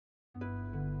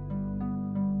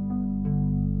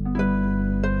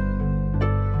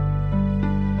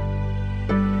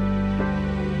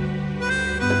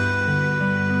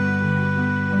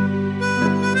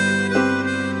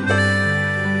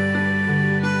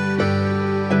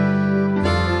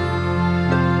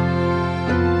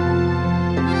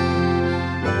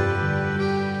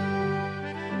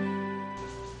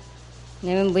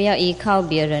你们不要依靠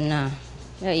别人啊，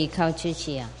要依靠自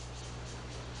己啊！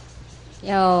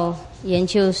要研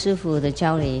究师父的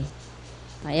教理，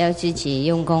还要自己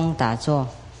用功打坐，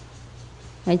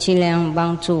要尽量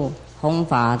帮助弘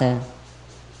法的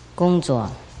工作，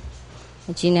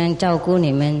尽量照顾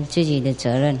你们自己的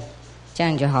责任，这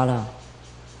样就好了。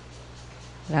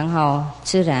然后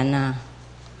自然啊，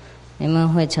你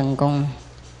们会成功。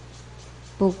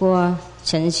不过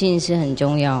诚信是很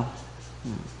重要。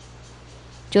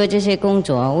做这些工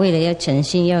作为了要诚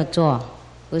心要做，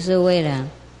不是为了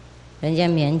人家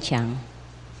勉强。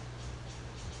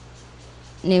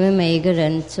你们每一个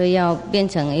人都要变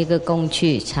成一个工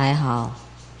具才好，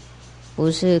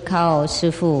不是靠师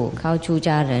父靠出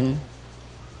家人。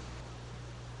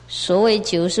所谓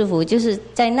求师父就是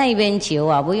在那边求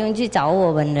啊，不用去找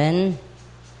我本人，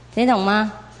听懂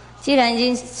吗？既然已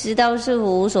经知道师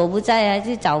父无所不在啊，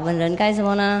去找本人干什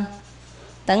么呢？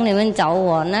等你们找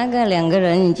我，那个两个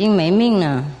人已经没命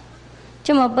了，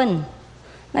这么笨。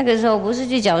那个时候不是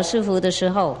去找师父的时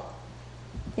候，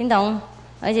听懂？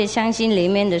而且相信里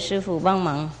面的师父帮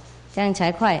忙，这样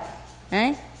才快。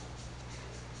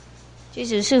即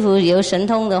使师父有神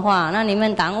通的话，那你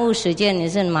们耽误时间也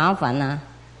是很麻烦啊，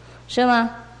是吗？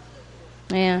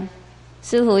哎呀，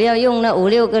师父要用那5、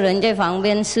6个人在旁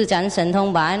边施展神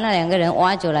通，把那两个人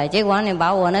挖出来，结果你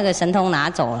把我那个神通拿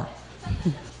走了。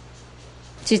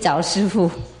去找师父。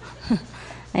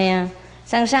哎呀，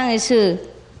上一次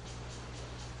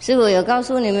师父有告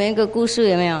诉你们一个故事，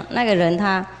有没有？那个人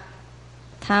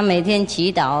他每天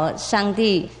祈祷上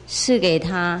帝赐给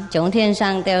他从天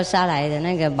上掉下来的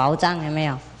那个宝藏，有没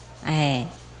有？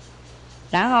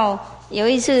然后有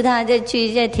一次他就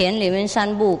去在田里面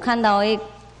散步，看到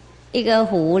一个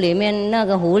湖里面，那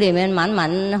个湖里面满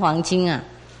满黄金啊，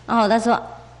然后他说：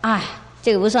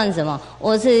这个不算什么，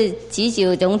我是祈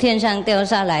求从天上掉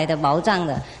下来的宝藏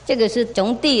的，这个是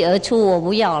从地而出，我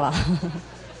不要了。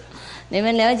你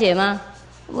们了解吗？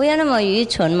不要那么愚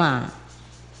蠢嘛！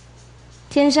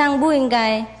天上不应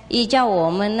该依照我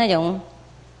们那种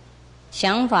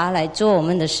想法来做我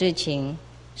们的事情，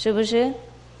是不是？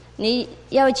你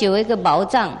要求一个宝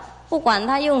藏，不管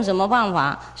他用什么办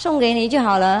法送给你就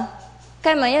好了。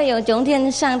干嘛要有从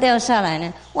天上掉下来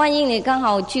呢？万一你刚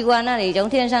好去过那里，从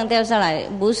天上掉下来，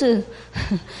不是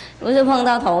碰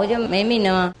到头就没命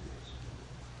了吗？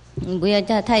你不要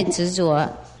太执着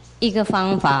一个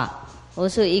方法，不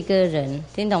是一个人，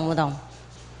听懂不懂？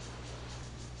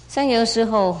像有时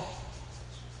候，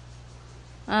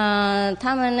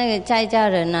他们那个在家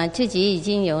人啊，自己已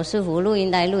经有师父录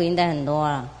音带很多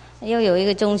了，又有一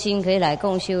个中心可以来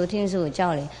共修听师父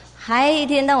教理。还一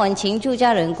天到晚请出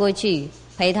家人过去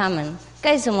陪他们，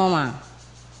干什么嘛？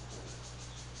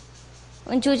我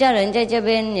们出家人在这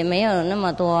边也没有那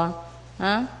么多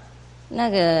啊，那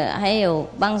个还有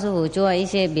帮师父做一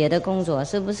些别的工作，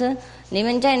是不是？你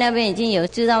们在那边已经有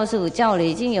知道师父教理，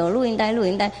已经有录音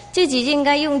带，自己应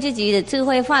该用自己的智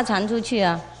慧发传出去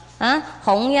啊！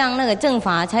弘扬那个正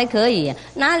法才可以。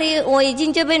哪里我已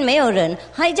经这边没有人，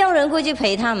还叫人过去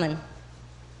陪他们，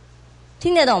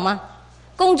听得懂吗？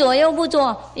工作又不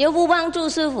做，又不帮助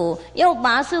师父，又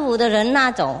把师父的人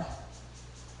拿走，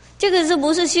这个是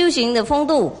不是修行的风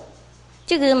度？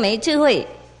这个是没智慧，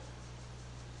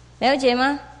了解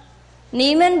吗？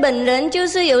你们本人就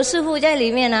是有师父在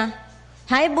里面啊，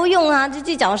还不用啊，就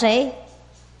去找谁？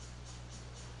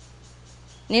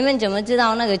你们怎么知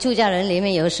道那个出家人里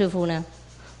面有师父呢？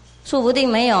说不定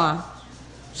没有啊，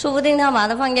说不定他把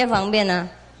它放在旁边呢。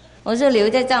我是留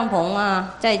在帐篷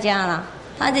啊，在家啦。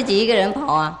他自己一个人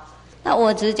跑啊，那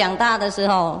我只讲大的时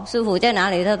候，师父在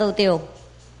哪里他都丢，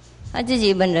他自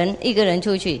己本人一个人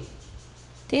出去，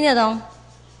听得懂？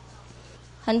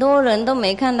很多人都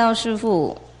没看到师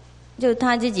父，就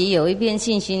他自己有一片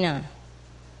信心啊，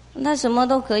他什么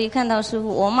都可以看到师父。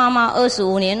我妈妈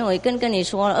25年，我跟你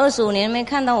说了，25年没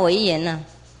看到我一眼呢，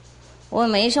我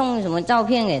没送什么照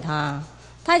片给他，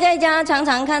他在家常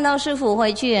常看到师父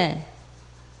回去。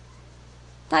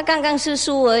他刚刚是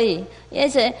书而已，也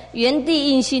是原地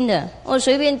印心的。我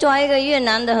随便抓一个越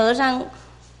南的和尚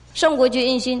送过去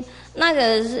印心，那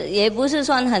个也不是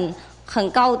算很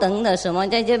高等的什么，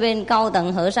在这边高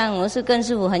等和尚，我是跟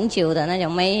师父很久的那种，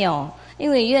没有。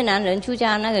因为越南人出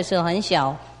家那个时候很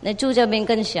小，那住这边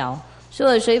更小，所以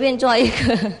我随便抓一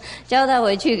个，叫他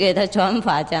回去给他传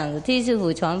法，这样子替师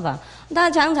父传法。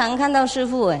他常常看到师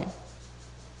父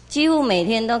几乎每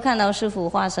天都看到师父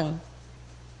化身。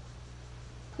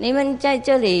你们在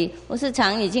这里，我是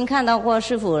常已经看到过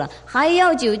师父了，还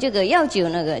要求这个要求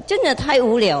那个，真的太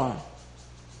无聊了。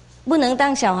不能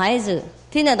当小孩子，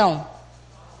听得懂？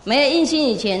没有印心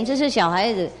以前就是小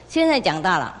孩子，现在长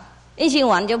大了，印心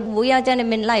完就不要在那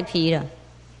边赖皮了。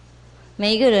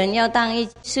每一个人要当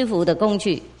师父的工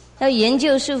具，要研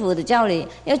究师父的教理，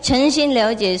要诚心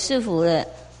了解师父的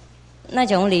那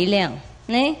种力量，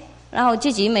然后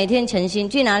自己每天诚心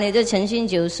去哪里就诚心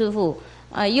求师父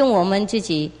用我们自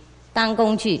己当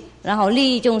工具，然后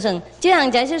利益众生，这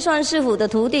样才是算师父的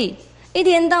徒弟。一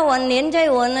天到晚黏在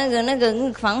我那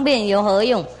个方便有何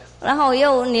用？然后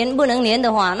又不能黏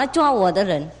的话，那抓我的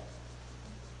人。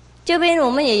这边我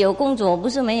们也有工作，不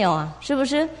是没有啊，是不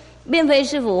是？便非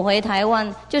师父回台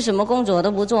湾，就什么工作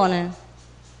都不做呢？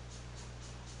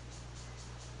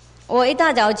我一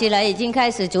大早起来已经开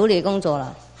始处理工作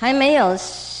了，还没有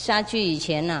下去以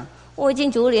前呢，我已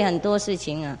经处理很多事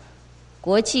情啊，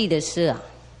国际的事啊，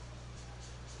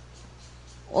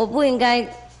我不应该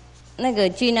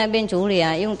去那边处理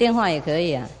啊，用电话也可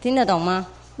以啊，听得懂吗？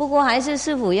不过还是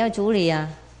师父要处理啊。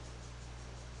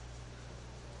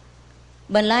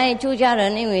本来出家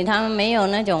人因为他们没有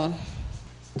那种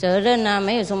责任啊，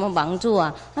没有什么帮助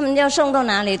啊，他们要送到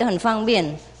哪里都很方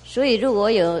便，所以如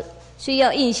果有需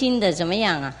要印心的怎么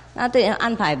样啊，那对人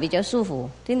安排比较舒服，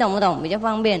听懂不懂？比较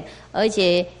方便。而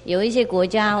且有一些国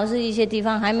家或是一些地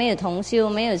方还没有同修，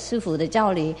没有师父的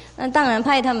教理，那当然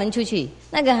派他们出去，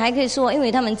那个还可以说因为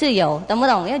他们自由，懂不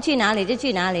懂？要去哪里就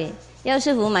去哪里，要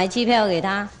师父买机票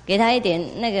给他一点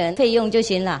那个费用就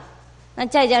行了。那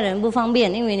在家人不方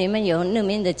便，因为你们有那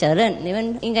边的责任，你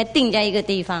们应该定在一个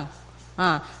地方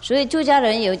啊，所以出家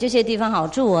人有这些地方好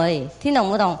处而已，听懂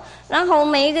不懂？然后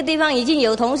每一个地方已经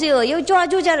有同修了，又抓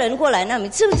出家人过来，那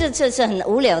是不是这是很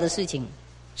无聊的事情？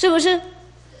是不是？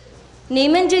你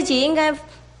们自己应该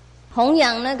弘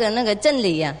扬那个真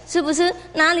理啊，是不是？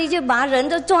哪里就把人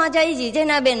都抓在一起在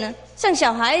那边呢？像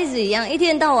小孩子一样，一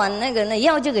天到晚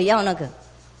要这个要那个，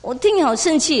我听好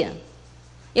生气啊！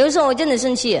有的时候我真的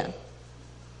生气啊！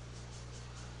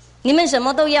你们什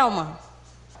么都要嘛？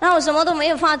然后什么都没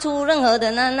有发出任何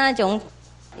的那种，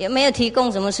也没有提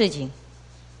供什么事情。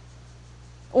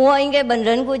我应该本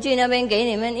人过去那边给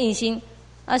你们印心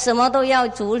啊，什么都要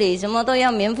处理，什么都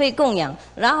要免费供养。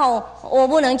然后我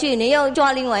不能去，你要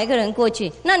抓另外一个人过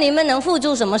去，那你们能付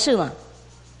出什么事吗？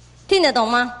听得懂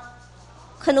吗？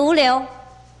很无聊。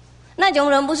那种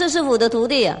人不是师父的徒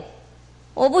弟啊！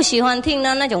我不喜欢听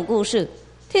那种故事，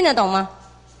听得懂吗？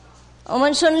我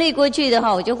们顺利过去的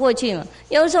话，我就过去嘛。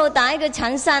有时候打一个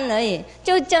禅三而已，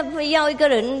就要一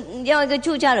个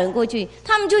出家人过去。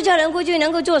他们出家人过去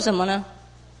能够做什么呢？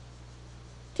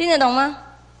听得懂吗？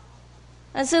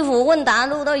那师父问答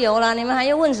录都有了，你们还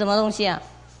要问什么东西啊？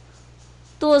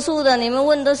多数的你们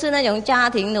问都是那种家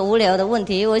庭的无聊的问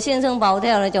题。我先生跑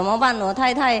掉了怎么办？我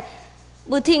太太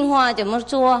不听话怎么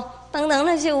做？等等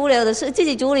那些无聊的事，自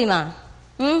己处理嘛。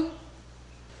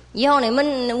以后你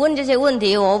们问这些问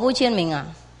题，我不签名啊，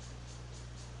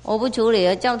我不处理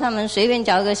了，叫他们随便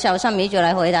找一个小三米酒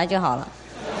来回答就好了。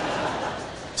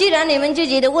既然你们自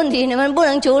己的问题你们不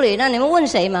能处理，那你们问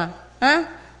谁嘛？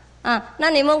那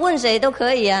你们问谁都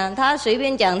可以啊，他随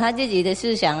便讲他自己的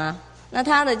思想啊，那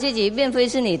他的自己并非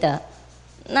是你的，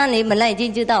那你本来已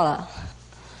经知道了，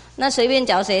那随便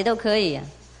找谁都可以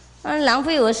啊，浪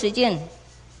费我时间。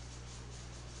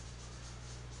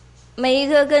每一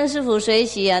个跟师父学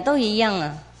习啊都一样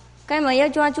啊，干嘛要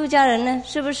抓出家人呢？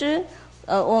是不是？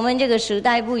我们这个时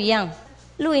代不一样，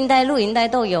录音带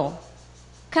都有，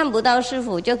看不到师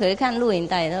父就可以看录音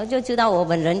带，然后就知道我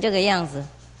本人这个样子。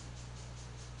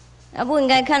不应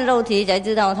该看肉体才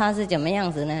知道他是怎么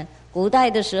样子呢？古代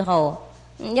的时候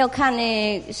要看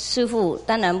师父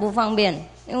当然不方便，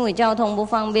因为交通不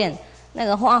方便，那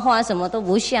个画什么都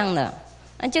不像了。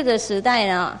这个时代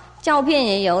呢，照片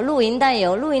也有，录音带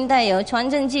有，传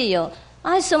真机有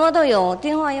什么都有，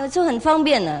电话有，就很方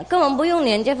便了，根本不用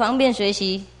脸就方便学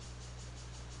习。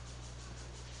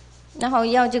然后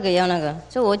要这个要那个，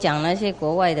就我讲那些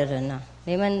国外的人啊，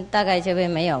你们大概这边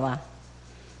没有吧？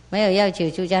没有要求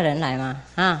出家人来吗？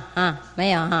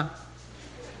没有哈。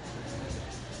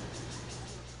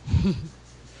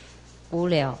无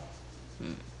聊。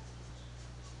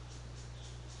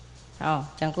好，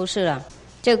讲故事了。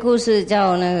这个故事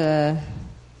叫那个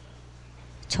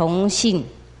崇信，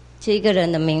是一个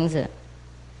人的名字。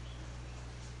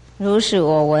如是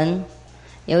我闻，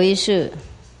有一世，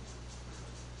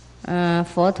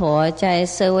佛陀在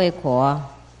舍卫国，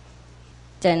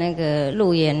在那个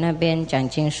鹿园那边讲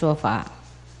经说法。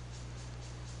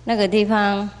那个地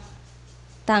方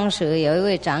当时有一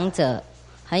位长者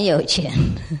很有钱，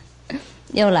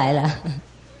又来了，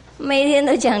每天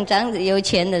都讲长者有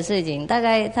钱的事情。大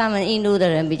概他们印度的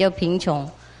人比较贫穷，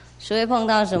所以碰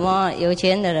到什么有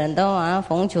钱的人都把它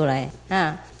缝出来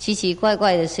啊，奇奇怪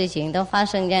怪的事情都发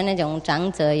生在那种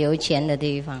长者有钱的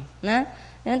地方。那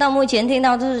你们到目前听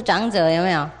到都是长者，有没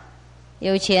有？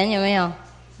有钱有没有？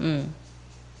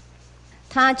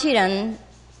他既然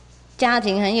家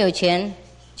庭很有钱，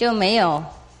就没有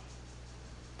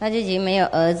他自己没有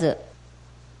儿子，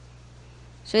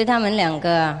所以他们两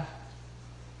个啊，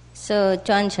就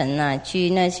专程啊去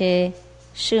那些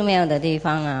寺庙的地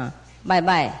方啊拜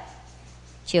拜，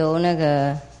求那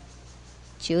个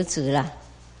求子啦，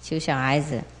求小孩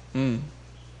子。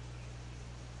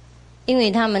因为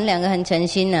他们两个很诚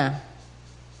心啊，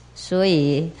所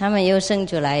以他们又生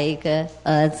出来一个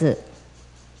儿子。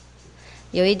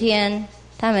有一天，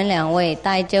他们两位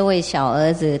带这位小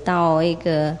儿子到一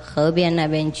个河边那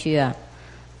边去啊，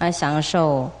享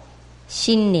受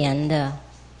新年的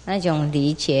那种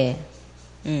理解。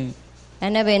在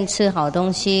那边吃好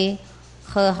东西，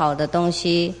喝好的东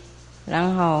西，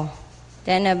然后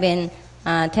在那边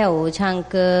跳舞、唱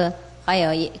歌，还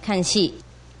有看戏。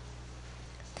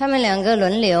他们两个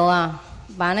轮流啊，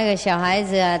把那个小孩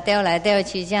子啊叼来叼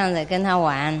去，这样子跟他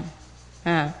玩。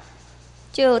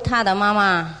就他的妈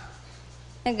妈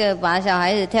那个把小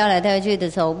孩子跳来跳去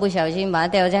的时候，不小心把他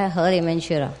掉在河里面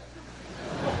去了。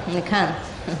你看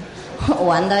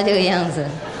玩到这个样子。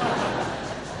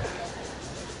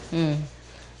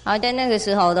好，在那个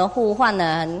时候都呼唤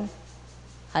的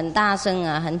很大声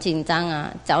啊，很紧张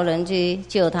啊，找人去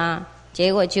救他，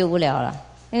结果救不了了，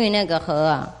因为那个河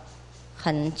啊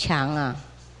很强啊，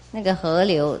那个河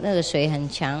流那个水很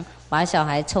强，把小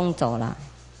孩冲走了。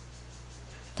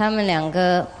他们两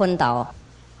个昏倒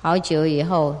好久以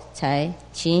后才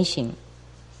清醒。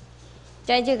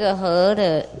在这个河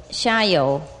的下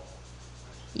游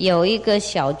有一个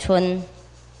小村，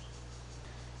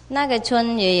那个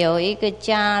村也有一个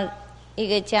家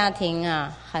庭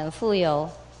啊，很富有，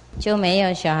就没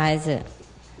有小孩子。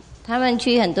他们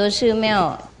去很多寺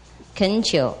庙恳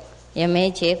求，也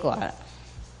没结果了。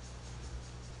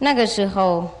那个时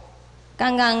候，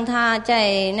刚刚他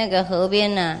在那个河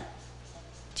边呢，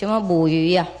怎么捕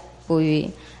鱼呀？捕鱼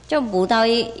就捕到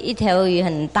一条鱼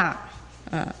很大，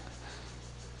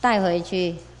带回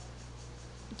去，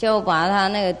就把他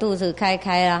那个肚子开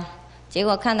了，结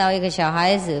果看到一个小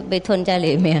孩子被吞在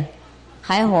里面，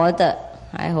还活的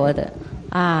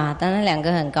啊！当然两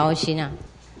个很高兴啊，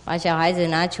把小孩子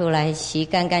拿出来洗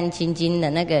干干净净的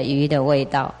那个鱼的味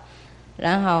道，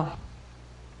然后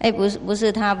不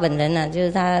是他本人啊，就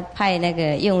是他派那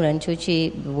个佣人出去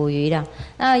捕鱼的。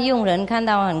那佣人看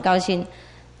到很高兴，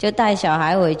就带小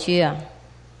孩回去啊，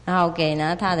然后给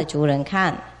他的主人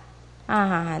看。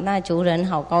那主人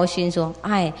好高兴，说：“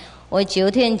我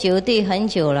9天9地很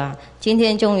久了，今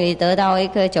天终于得到一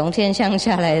个从天上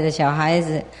下来的小孩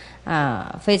子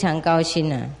啊，非常高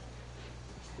兴啊！”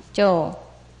就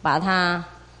把他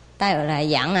带回来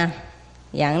养啊，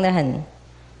养得很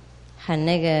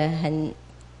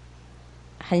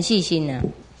细心啊。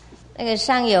那个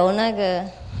上游那个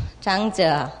长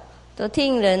者啊，都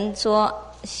听人说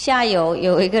下游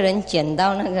有一个人捡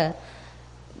到那个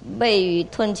被鱼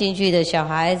吞进去的小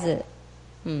孩子，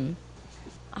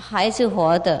还是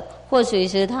活的，或许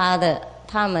是他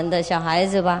们的小孩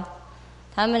子吧。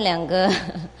他们两个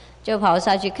就跑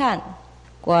下去看，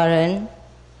果然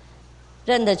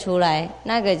认得出来，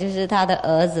那个就是他的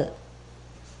儿子。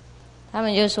他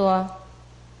们就说：“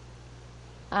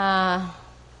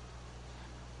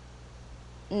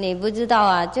你不知道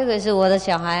啊，这个是我的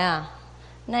小孩啊。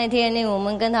那天呢，我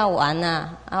们跟他玩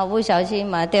不小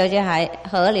心把他掉进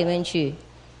河里面去。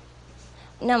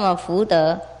那么福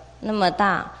德那么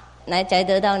大，才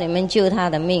得到你们救他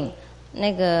的命。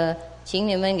那个，请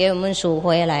你们给我们赎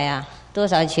回来啊，多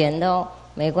少钱都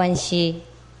没关系。”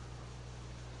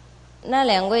那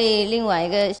两位另外一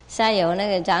个下游那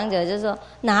个长者就说：“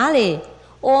哪里？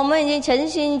我们已经诚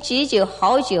心祈求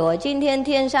好久啊，今天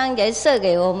天上才赐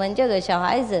给我们这个小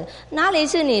孩子，哪里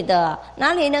是你的？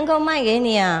哪里能够卖给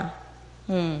你啊？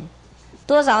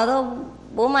多少都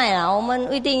不卖了，我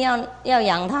们一定要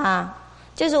养他，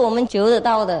就是我们求得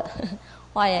到的。”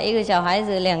哇呀，一个小孩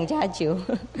子2家求，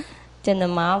真的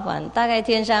麻烦。大概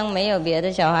天上没有别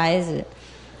的小孩子，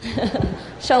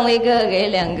送一个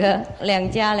给2个，2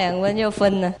家2分就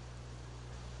分了。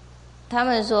他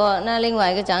们说，那另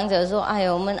外一个长者说：“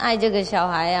我们爱这个小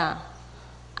孩啊，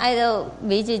爱到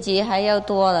比自己还要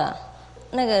多了。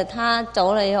那个他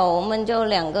走了以后，我们就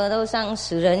两个都像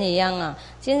死人一样啊。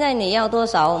现在你要多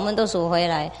少，我们都赎回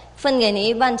来，分给你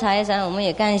一半财产，我们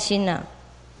也甘心呐。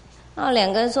然后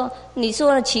两个人说：“你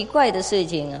说了奇怪的事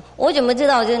情啊，我怎么知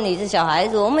道？就是你是小孩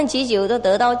子，我们祈求都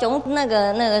得到从那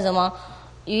个什么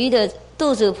鱼的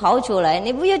肚子跑出来，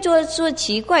你不要说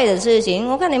奇怪的事情，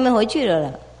我看你们回去了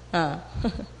啦。”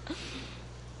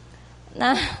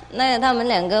啊，那他们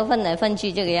两个分来分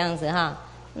去这个样子哈。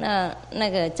那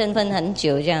个争分很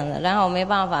久这样的，然后没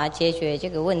办法解决这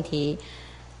个问题，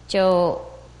就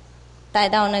带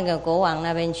到那个国王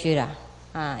那边去了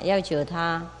啊，要求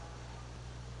他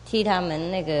替他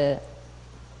们那个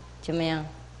怎么样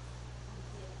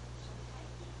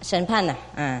审判呐？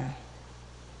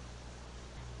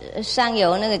上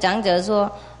有那个长者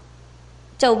说：“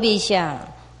奏陛下，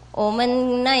我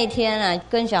们那一天啊，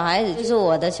跟小孩子就是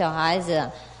我的小孩子啊，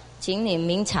请你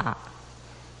明察。”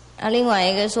啊，另外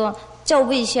一个说：“奏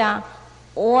陛下，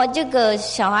我这个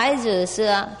小孩子是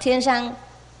啊，天上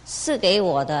赐给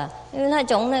我的，因为他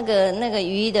从那个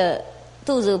鱼的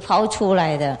肚子刨出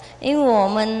来的，因为我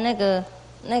们那个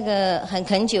很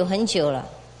久了，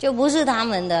就不是他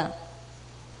们的。”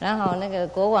然后那个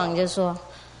国王就说：“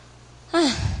啊，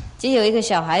只有一个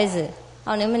小孩子，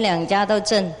哦，你们两家都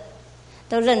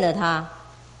认得他，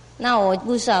那我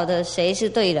不晓得谁是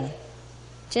对的。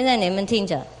现在你们听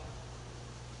着。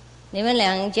你们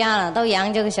两家了都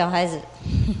养这个小孩子，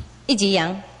一起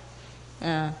养，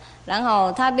然后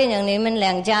他变成你们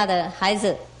两家的孩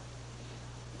子，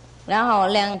然后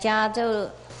两家就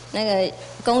那个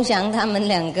共享他们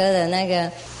两个的那个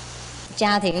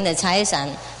家庭的财产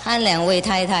和两位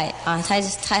太太啊，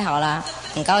太好了，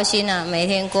很高兴啊，每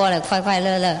天过得快快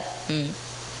乐乐。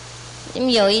因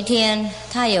为有一天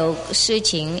他有事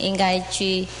情应该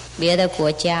去别的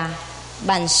国家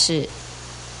办事。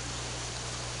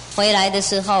回来的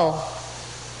时候，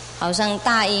好像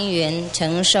大因缘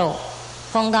承受，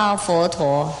碰到佛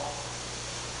陀，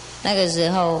那个时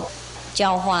候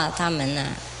教化他们啊。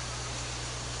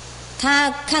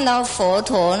他看到佛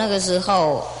陀那个时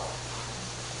候，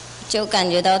就感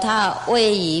觉到他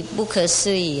位移不可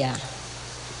思议啊，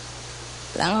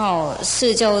然后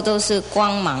四周都是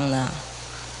光芒啊，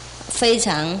非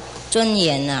常尊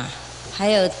严啊，还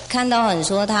有看到很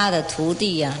多他的徒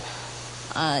弟啊。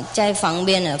在旁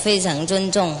边呢，非常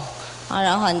尊重啊，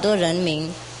然后很多人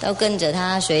民都跟着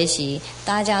他学习，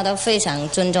大家都非常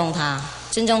尊重他，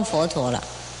尊重佛陀了。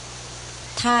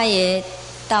他也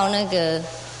到那个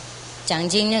讲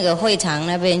经那个会场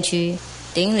那边去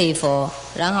顶礼佛，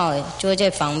然后坐在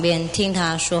旁边听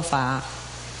他说法，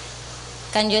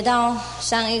感觉到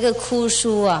像一个枯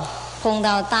树啊，碰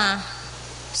到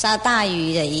下大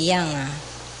雨的一样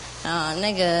啊，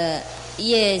那个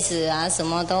叶子啊什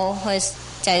么都会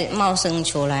再冒生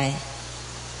出来，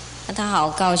他好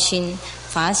高兴，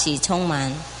法喜充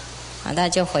满，他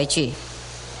就回去。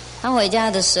他回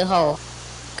家的时候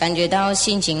感觉到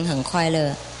心情很快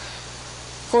乐，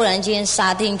忽然间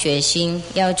下定决心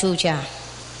要出家。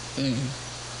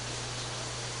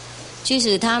其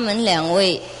实他们两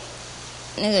位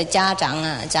那个家长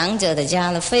啊，长者的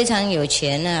家呢非常有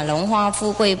钱啊，荣华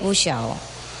富贵不小。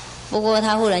不过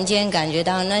他忽然间感觉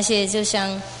到那些就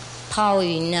像泡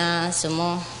云啊，什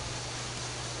么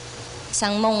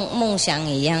像梦想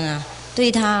一样啊，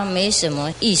对他没什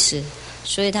么意思，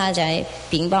所以他才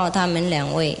禀报他们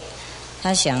两位，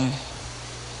他想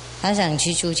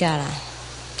去出家了。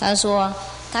他说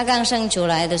他刚生出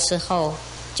来的时候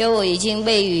就已经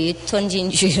被鱼吞进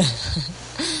去了，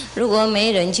如果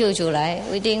没人救出来，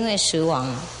一定会死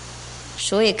亡。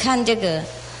所以看这个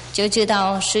就知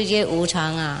道世界无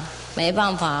常啊，没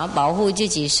办法保护自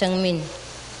己生命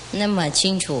那么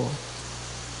清楚，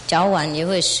早晚也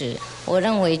会死。我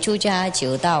认为出家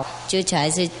求道这才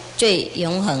是最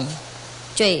永恒、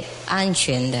最安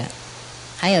全的，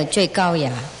还有最高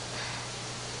雅。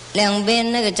两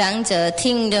边那个长者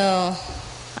听着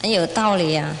很有道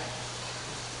理啊，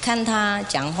看他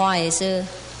讲话也是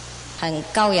很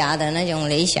高雅的那种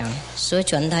理想，所以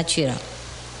传他去了。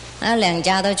那两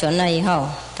家都传了以后，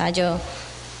他就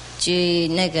去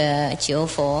那个求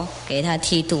佛给他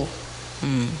剃度。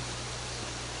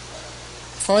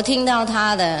佛听到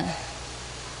他的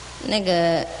那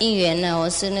个因缘呢，我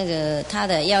是那个他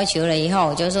的要求了以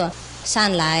后，就说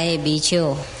善来比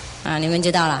丘啊，你们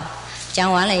知道了。讲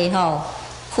完了以后，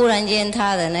忽然间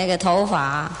他的那个头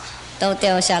发都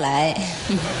掉下来，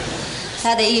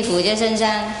他的衣服在身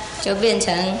上就变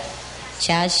成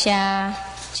袈裟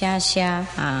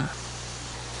啊。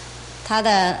他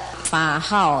的法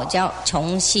号叫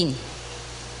重信，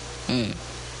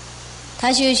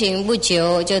他修行不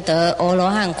久就得阿罗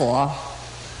汉果。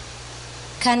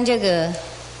看这个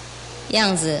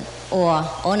样子，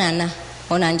我难呢，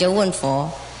我难就问佛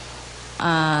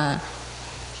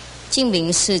净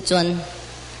明世尊，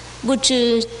不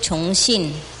知从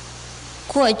信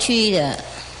过去的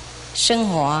生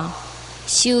活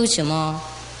修什么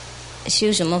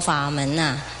法门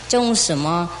呐、种什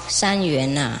么善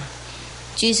缘呐、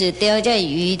即使掉在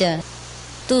鱼的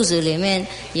肚子里面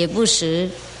也不食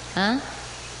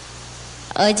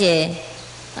而且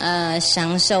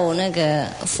享受那个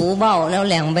福报那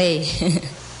2倍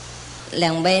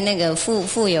2倍那个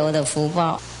富有的福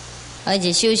报，而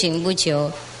且修行不久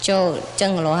就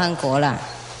证罗汉果了。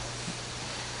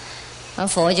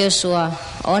佛就说：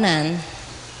阿难，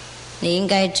你应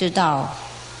该知道，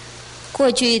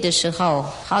过去的时候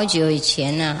好久以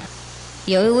前啊，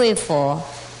有一位佛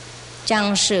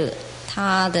将士，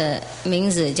他的名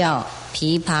字叫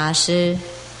毗跋师。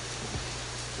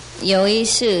有一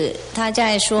次他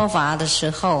在说法的时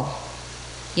候，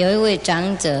有一位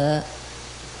长者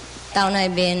到那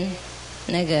边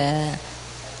那个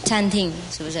餐厅，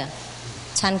是不是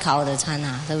参考的参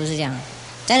啊，是不是这样，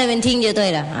在那边听就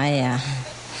对了。哎呀，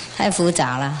太复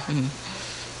杂了。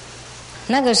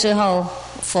那个时候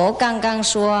佛刚刚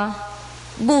说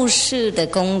布施的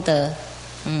功德，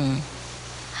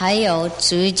还有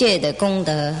持戒的功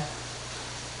德。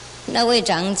那位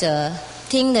长者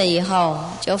听了以后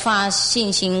就发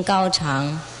信心高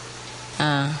涨，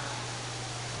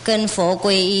跟佛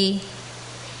皈依，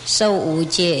受无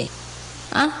戒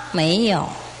没有，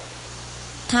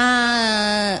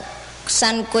他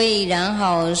三皈然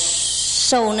后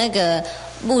受那个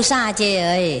布萨戒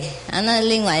而已那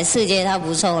另外4戒他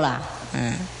不受了。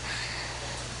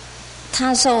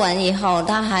他受完以后，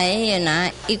他还要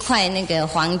拿1块那个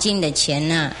黄金的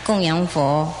钱供养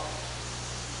佛，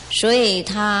所以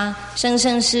他生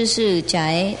生世世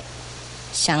才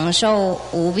享受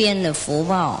无边的福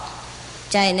报，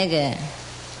在那个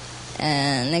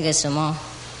什么，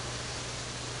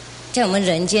在我们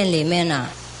人间里面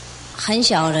很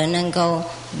少人能够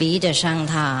比得上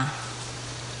他。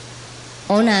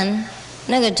阿难，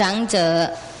那个长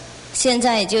者现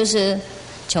在就是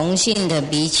崇信的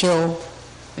比丘，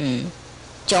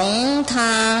从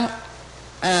他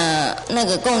那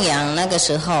个供养那个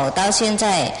时候到现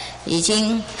在已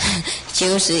经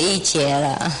91劫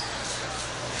了，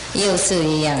又是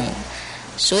一样。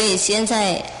所以现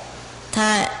在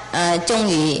他终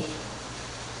于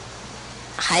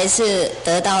还是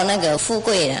得到那个富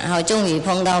贵了，然后终于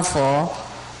碰到佛，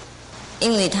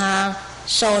因为他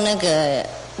受那个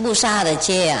布萨的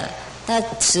戒他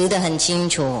持得很清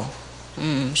楚，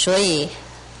所以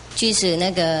即使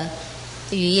那个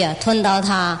鱼吞到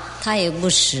他也不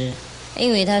食，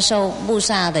因为他受布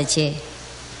萨的戒，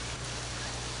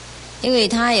因为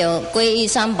他有皈依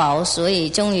三宝，所以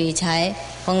终于才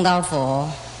碰到佛，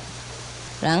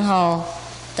然后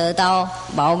得到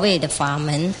宝贝的法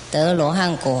门，得罗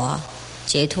汉果，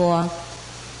解脱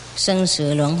生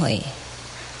死轮回。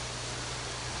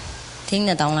听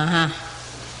得懂了哈？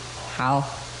好，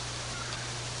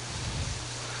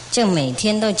就每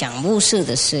天都讲布施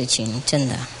的事情，真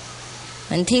的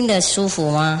能听得舒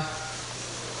服吗？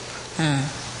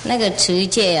那个持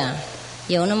戒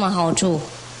有那么好处。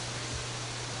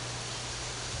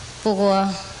不过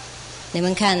你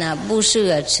们看布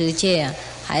施持戒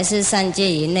还是3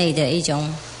戒以内的一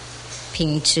种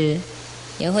品质，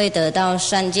也会得到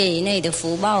3戒以内的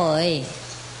福报而已。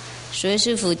所以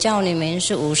师父教你们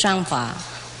是无上法，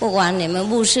不管你们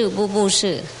布施不布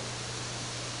施，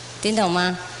听懂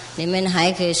吗？你们还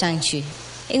可以上去，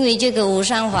因为这个无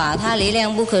上法它力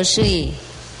量不可思议，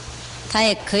它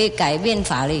也可以改变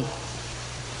法律，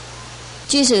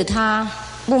即使它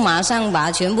不马上把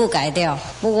全部改掉，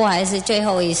不过还是最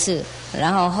后一次，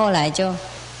然后后来就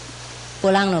不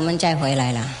让我们再回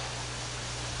来了。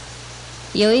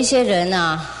有一些人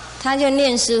他就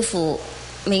念师父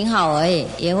名号而已，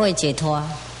也会解脱。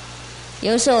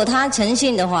有时候他诚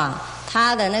信的话，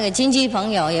他的那个亲戚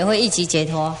朋友也会一起解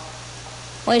脱。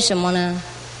为什么呢？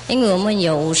因为我们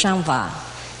有无上法，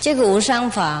这个无上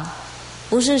法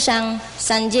不是像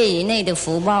3界以内的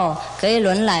福报可以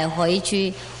轮来回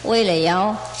去，为了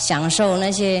要享受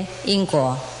那些因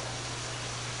果，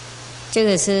这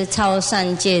个是超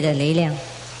3界的力量，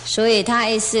所以他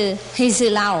一直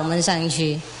拉我们上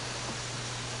去。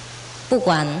不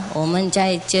管我们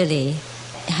在这里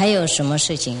还有什么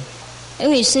事情，因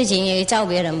为事情也照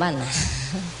别人办了，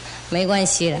没关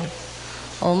系了。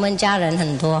我们家人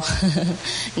很多，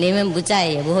你们不在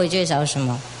也不会缺少什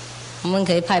么，我们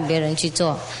可以派别人去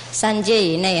做。3界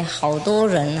以内好多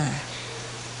人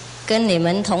跟你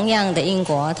们同样的因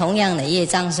果、同样的业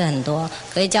障是很多，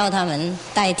可以叫他们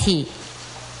代替。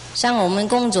像我们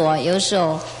工作有时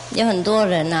候有很多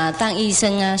人啊当医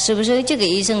生啊，是不是这个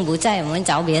医生不在，我们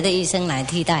找别的医生来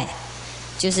替代，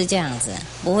就是这样子，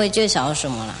不会缺少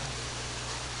什么了。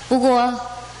不过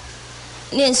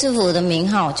念师父的名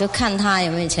号就看他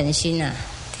有没有诚心啊，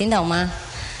听懂吗？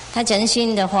他诚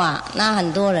心的话，那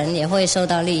很多人也会受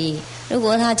到利益。如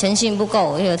果他诚信不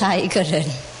够，有他一个人，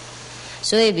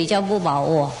所以比较不把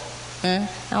握。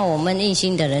那我们一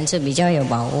心的人是比较有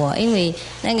把握，因为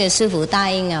那个师父答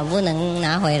应啊，不能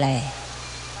拿回来。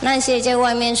那些在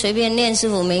外面随便念师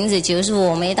父名字求师父，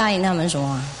我没答应他们什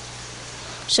么，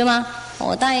是吗？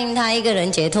我答应他一个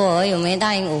人解脱而已，没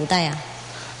答应5代啊。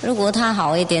如果他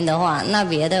好一点的话，那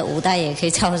别的5代也可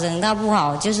以超生；他不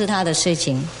好，就是他的事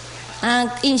情。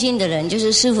硬心的人就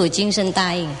是师父今生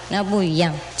答应，那不一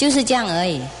样，就是这样而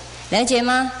已，了解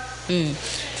吗？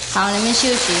好，你们休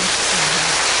息。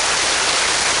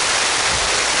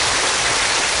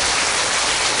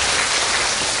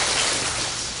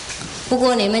不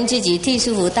过你们自己替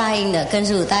师父答应的，跟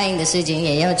师父答应的事情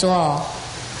也要做哦，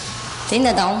听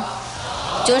得懂？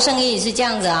做生意是这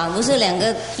样子啊，不是两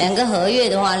个合约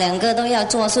的话，2个都要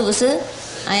做，是不是？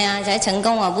哎呀，才成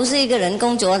功啊！不是一个人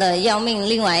工作的要命，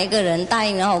另外一个人答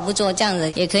应然后不做，这样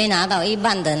子也可以拿到一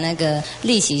半的那个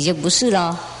利息，就不是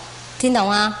咯，听懂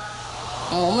吗？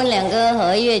我们2个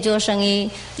合约做生意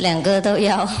，2个都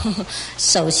要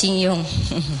守信用，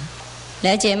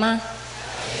了解吗？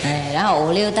然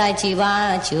后5、6代、7、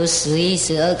8、9、11、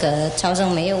12个超生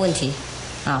没有问题。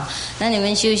好，那你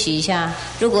们休息一下。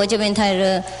如果这边太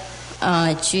热，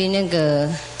去那个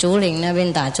竹林那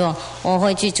边打坐，我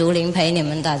会去竹林陪你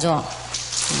们打坐。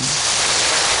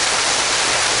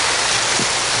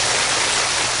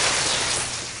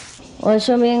我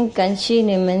顺便感谢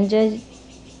你们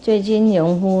最近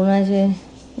拥护那些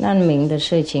难民的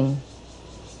事情，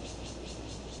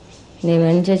你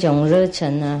们这种热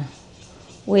忱啊，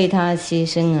为他牺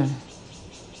牲啊，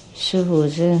师父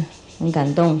是很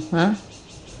感动啊。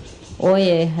我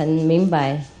也很明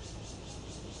白，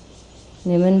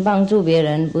你们帮助别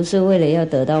人不是为了要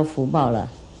得到福报了，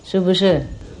是不是？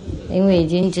因为已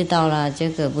经知道了这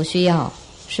个不需要，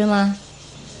是吗？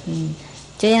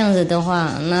这样子的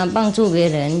话，那帮助别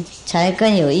人才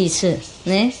更有意思，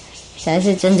才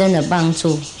是真正的帮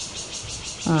助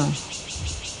啊。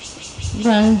不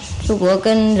然如果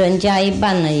跟人家一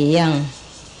般的一样，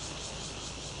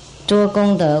做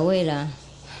功德为了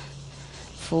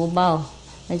福报，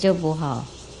那就不好。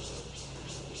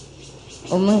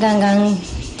我们刚刚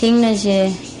听那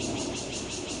些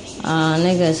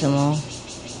那个什么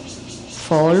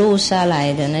佛录下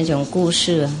来的那种故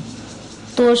事啊，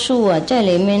多数啊在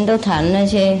里面都谈那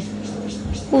些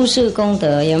故事功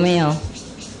德，有没有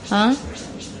啊？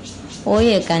我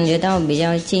也感觉到比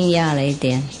较惊讶了一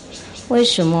点，为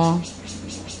什么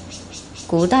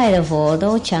古代的佛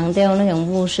都强调那种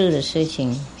故事的事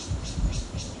情？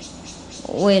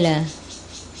为了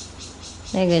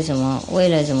那个什么，为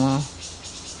了什么？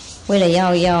为了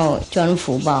要赚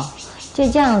福报，就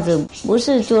这样子，不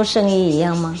是做生意一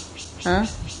样吗？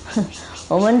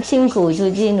我们辛苦出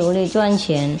去努力赚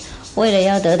钱，为了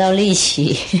要得到利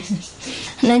息，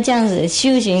那这样子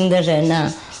修行的人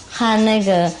啊，和那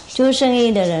个做生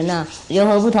意的人啊，有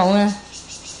何不同呢？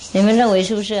你们认为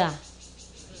是不是啊？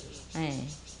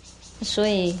所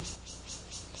以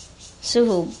师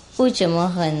父不怎么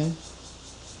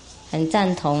很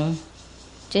赞同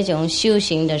这种修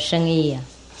行的生意啊。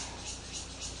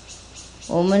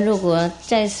我们如果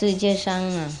在世界上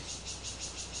啊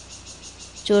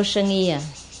做生意啊，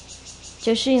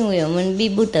就是因为我们逼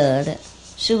不得的，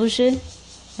是不是？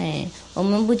我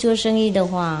们不做生意的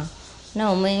话，那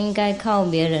我们应该靠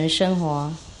别人生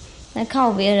活，那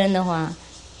靠别人的话，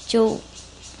就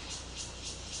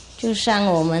伤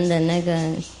我们的那个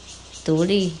独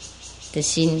立的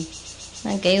心，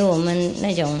那给我们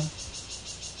那种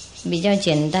比较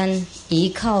简单依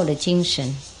靠的精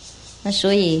神，那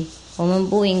所以我们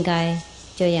不应该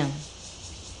这样，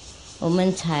我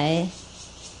们才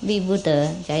逼不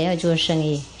得才要做生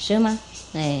意，是吗？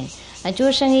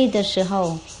做生意的时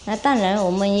候，那当然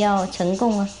我们要成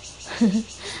功啊。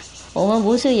我们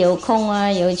不是有空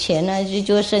啊有钱啊去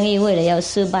做生意为了要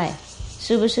失败，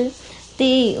是不是？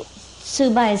第一，失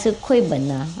败是亏本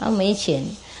啊，没钱，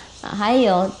还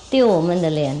有丢我们的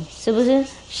脸，是不是？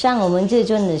伤我们自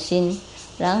尊的心，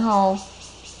然后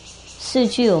失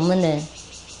去我们的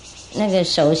那个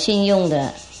守信用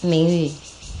的名誉。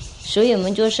所以我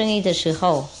们做生意的时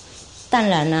候，当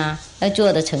然啊要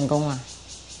做得成功啊，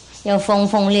要轰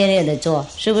轰烈烈的做，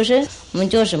是不是？我们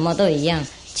做什么都一样，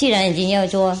既然已经要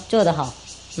做得好，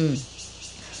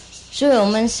所以我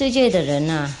们世界的人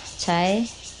啊，才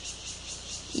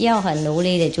要很努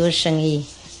力的做生意，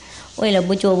为了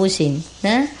不做不行，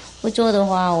不做的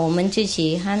话，我们自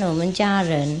己和我们家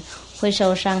人会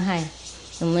受伤害，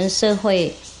我们社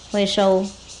会会受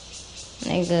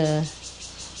那个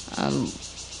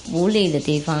无利的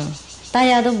地方。大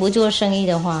家都不做生意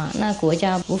的话，那国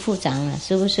家不富长了，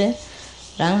是不是？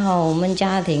然后我们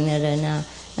家庭的人啊，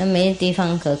那没地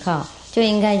方可靠，就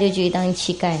应该就去当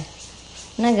乞丐。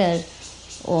那个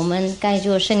我们该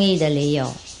做生意的理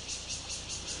由。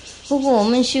不过我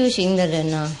们修行的人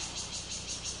呢，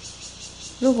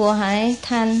如果还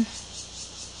贪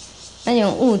那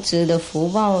种物质的福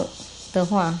报的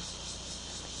话，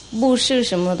布施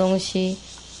什么东西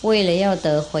为了要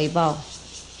得回报，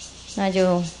那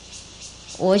就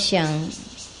我想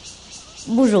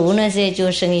不如那些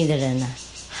做生意的人啊，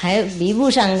还比不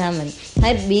上他们，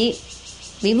还比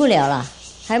不了了，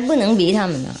还不能比他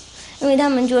们呢。因为他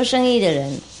们做生意的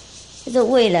人就是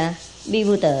为了逼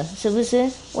不得，是不是？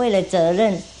为了责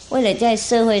任，为了在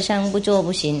社会上不做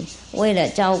不行，为了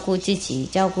照顾自己，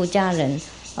照顾家人，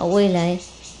为了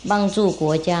帮助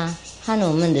国家和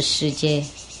我们的世界，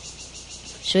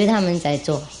所以他们在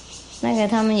做。那个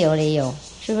他们有理由，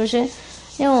是不是？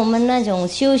因为我们那种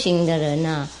修行的人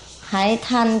啊，还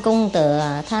贪功德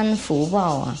啊，贪福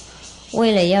报啊，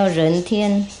为了要人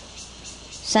天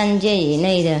3界以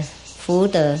内的福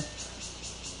德，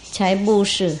才布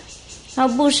施。他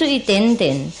布施一点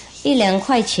点1-2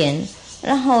块钱，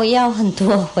然后要很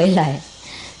多回来。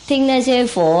听那些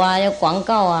佛啊，要广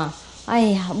告啊，哎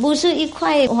呀，不是1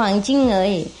块黄金而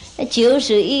已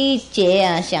，91劫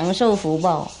啊，享受福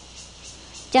报。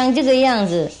像这个样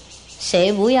子，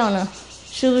谁不要呢？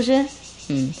是不是？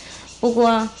不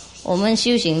过我们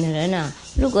修行的人啊，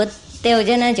如果掉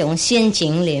在那种陷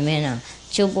阱里面啊，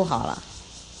就不好了，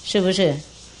是不是？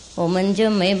我们就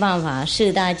没办法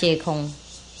4大皆空。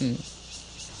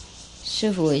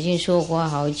师父已经说过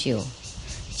好久，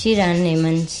既然你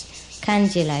们看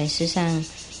起来是像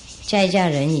在家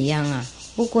人一样啊，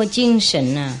不过精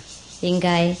神啊，应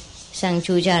该像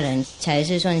出家人才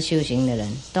是算修行的人，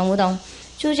懂不懂？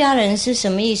出家人是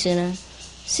什么意思呢？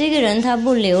是一个人他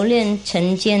不留恋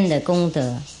尘间的功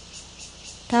德，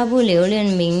他不留恋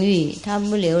名誉，他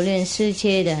不留恋世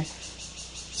界的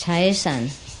财产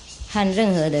和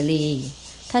任何的利益，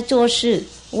他做事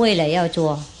为了要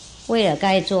做，为了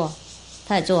该做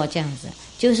他做，这样子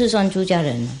就是算出家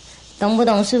人了，懂不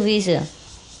懂师父意思？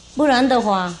不然的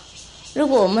话，如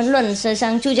果我们论世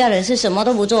上出家人是什么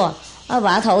都不做，把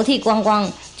他头剃光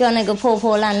光，叫那个破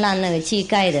破烂烂那个乞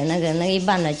丐的那一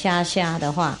半的家下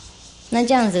的话，那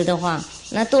这样子的话，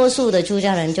那多数的出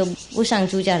家人就不上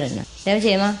出家人了，了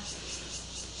解吗？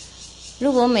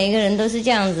如果每个人都是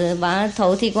这样子，把他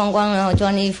头剃光光，然后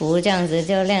穿衣服这样子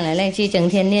就亮来亮去，整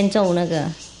天念咒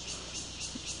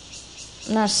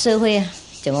那社会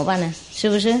怎么办呢？是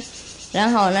不是？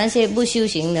然后那些不修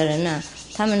行的人啊，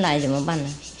他们来怎么办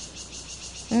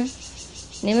呢？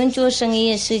你们做生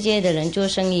意，世界的人做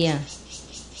生意啊，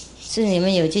是你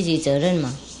们有自己责任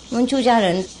嘛？我们出家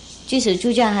人即使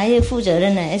出家还是负责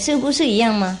任呢，是不是一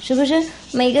样吗？是不是？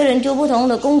每个人做不同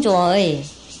的工作而已，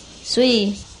所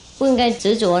以不应该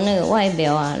执着那个外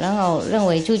表啊，然后认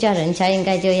为出家人才应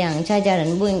该这样，在家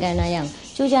人不应该那样。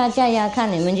出家在家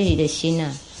看你们自己的心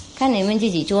啊，看你们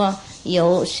自己做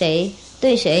有谁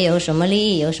对谁有什么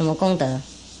利益，有什么功德，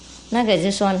那个就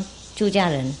算出家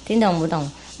人，听懂不懂？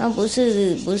那不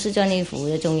是穿衣服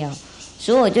的重要。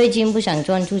所以我最近不想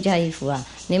穿出家衣服啊，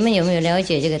你们有没有了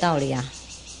解这个道理啊？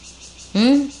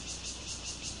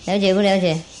了解不了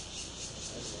解？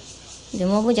怎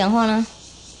么不讲话呢？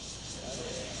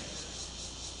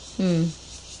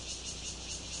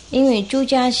因为出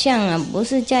家相啊，不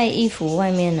是在衣服外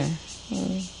面呢，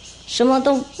什么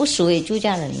都不属于出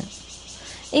家人了。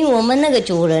因为我们那个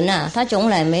主人啊，他从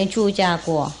来没出家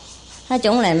过，他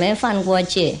从来没犯过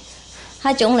戒，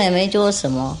他从来没做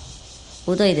什么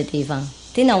不对的地方，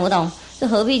听懂不懂？这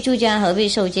何必出家，何必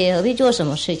受戒，何必做什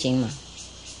么事情嘛？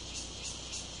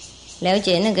了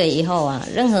解那个以后啊，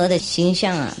任何的形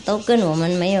象啊，都跟我们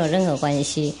没有任何关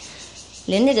系，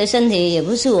连那个身体也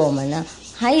不是我们呢，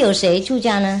还有谁出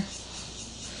家呢？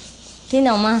听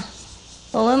懂吗？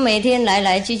我们每天来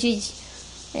来去去，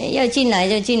要进来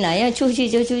就进来，要出去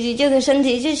就出去，这个身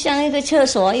体就像一个厕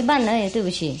所一般而已。对不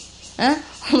起，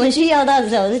我们需要的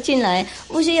时候就进来，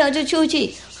不需要就出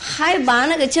去，还把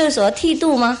那个厕所剃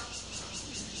度吗？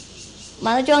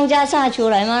把它装袈裟出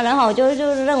来吗？然后就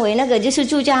认为那个就是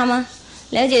出家吗？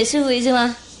了解师父意思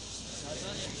吗？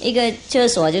一个厕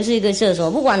所就是一个厕所，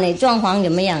不管你装潢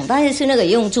怎么样，但是是那个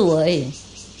用处而已。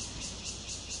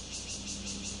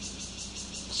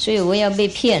所以我要被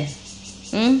骗，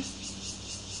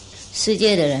世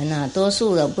界的人啊，多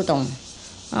数的不懂，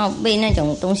被那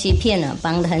种东西骗了，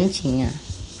绑得很紧啊。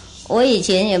我以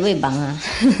前也被绑啊，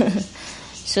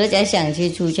所以才想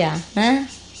去出家啊，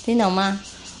听懂吗？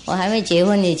我还没结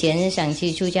婚以前想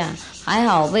去出家，还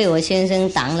好被我先生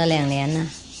挡了2年呢，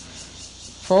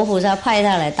佛菩萨派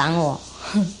他来挡我，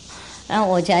然后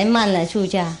我才慢了出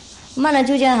家。慢了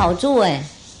出家好做哎，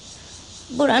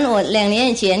不然我2年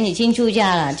以前已经出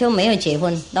家了，就没有结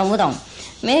婚，懂不懂？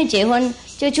没有结婚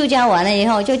就出家完了以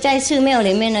后，就在寺庙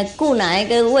里面呢顾哪一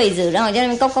个位置，然后在那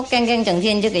边高高干干，整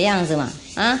天这个样子嘛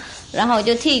啊，然后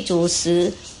就替主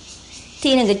持，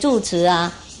替那个住持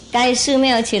啊，该寺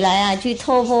庙起来啊，去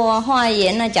托钵啊、化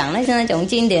缘啊，讲那种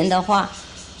经典的话，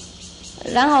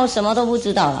然后什么都不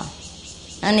知道了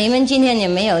啊！你们今天也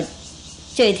没有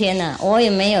这一天啊，我也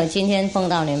没有今天碰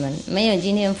到你们，没有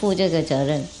今天负这个责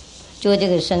任，做这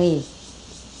个生意，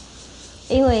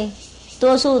因为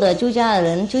多数的出家的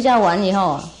人，出家完以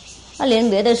后，连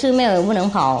别的寺庙也不能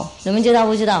跑，你们知道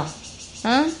不知道？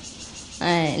啊，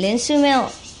哎，连寺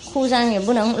庙互相也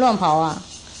不能乱跑啊，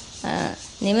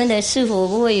你们的师父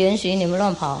不会允许你们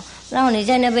乱跑。然后你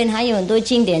在那边还有很多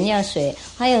经典要学，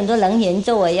还有很多楞严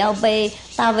咒也要背，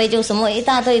大悲咒什么一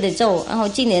大堆的咒，然后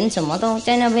经典什么都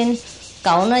在那边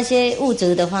搞那些物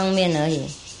质的方面而已，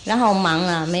然后忙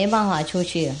啊，没办法出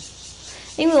去了。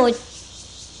因为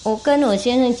我跟我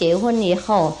先生结婚以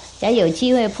后，才有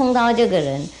机会碰到这个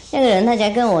人，那个人他才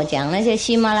跟我讲那些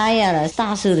喜马拉雅的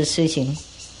大师的事情，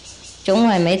从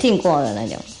来没听过的那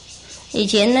种。以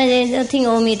前那些就听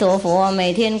阿弥陀佛，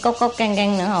每天高高干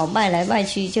干，然后拜来拜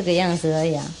去这个样子而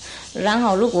已啊。然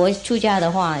后如果出家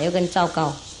的话，又更糟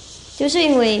糕，就是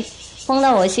因为碰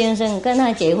到我先生，跟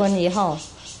他结婚以后，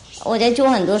我在做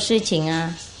很多事情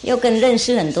啊，又更认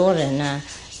识很多人啊，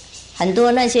很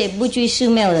多那些不去寺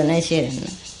庙的那些人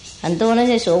啊，很多那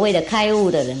些所谓的开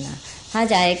悟的人啊，他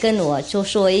才跟我就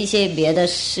说一些别的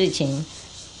事情，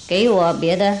给我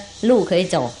别的路可以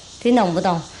走，听懂不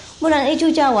懂？不然一出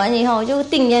家完以后就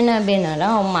定在那边了，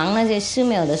然后忙那些寺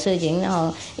庙的事情，然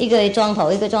后一个桩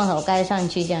头一个桩头盖上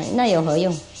去，这样那有何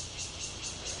用？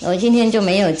我今天就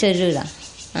没有这日了，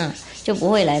就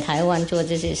不会来台湾做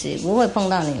这些事，不会碰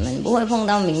到你们，不会碰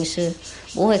到名师，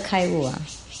不会开悟啊，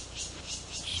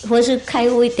或是开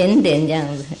悟一点点这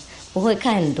样子，不会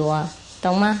开很多啊，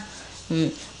懂吗？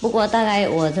不过大概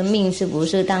我的命是不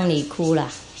是当你哭了？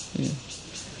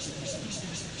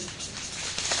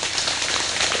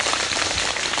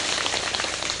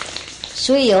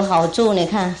所以有好处，你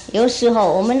看，有时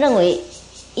候我们认为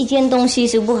一件东西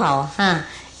是不好哈，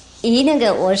以那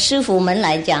个我师父们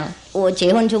来讲，我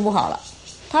结婚就不好了。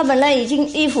他本来已经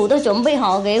衣服都准备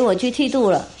好给我去剃度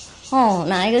了，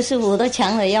哪一个师父都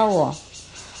抢着要我。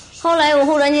后来我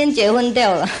忽然间结婚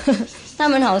掉了，他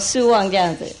们好失望这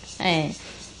样子，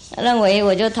认为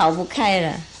我就逃不开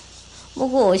了。不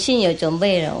过我心有准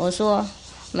备了，我说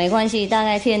没关系，大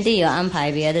概天地有安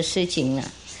排别的事情了。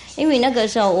因为那个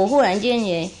时候我忽然间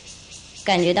也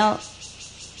感觉到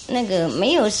那个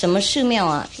没有什么寺庙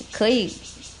啊可以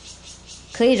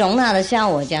容纳得下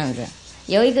我这样子。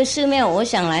有一个寺庙我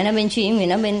想来那边去，因为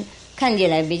那边看起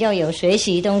来比较有学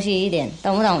习东西一点，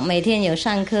懂不懂？每天有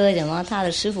上课什么，他的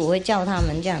师父会教他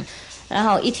们这样，然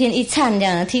后一天一忏这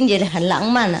样，听起来很浪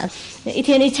漫啊，一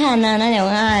天一忏啊那种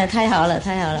太好了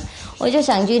太好了。我就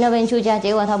想去那边出家，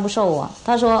结果他不收我，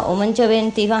他说我们这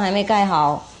边地方还没盖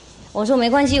好。我说没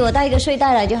关系，我带一个睡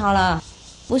袋来就好了，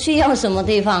不需要什么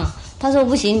地方。他说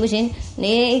不行不行，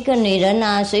你一个女人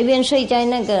啊，随便睡在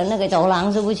那个走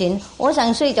廊是不行。我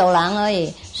想睡走廊而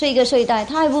已，睡一个睡袋，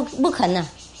他还不肯呢。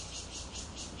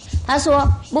他说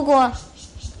不过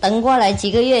等过来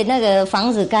几个月，那个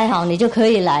房子盖好，你就可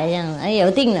以来这样。有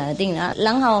定了。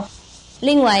然后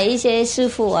另外一些师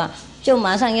父啊，就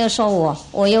马上要收我，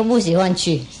我又不喜欢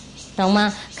去，懂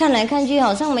吗？看来看去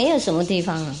好像没有什么地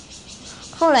方啊。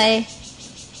后来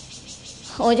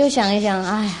我就想一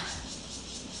想，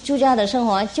出家的生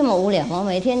活这么无聊，我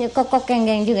每天就高高干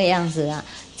干这个样子啊，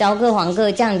早课晚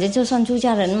课这样子就算出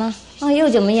家人吗？又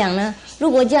怎么样呢？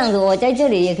如果这样子，我在这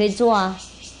里也可以做啊。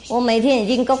我每天已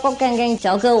经高高干干，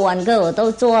早课晚课我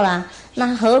都做了，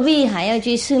那何必还要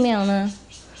去寺庙呢？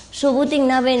说不定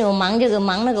那边我忙这个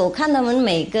忙那个，我看他们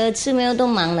每个寺庙都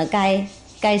忙了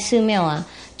该寺庙啊，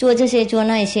做这些做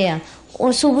那些啊。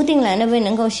我说不定来那边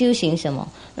能够修行什么，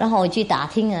然后我去打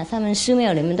听啊，他们寺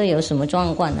庙里面都有什么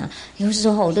状况啊。有时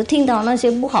候我都听到那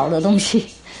些不好的东西，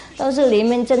都是里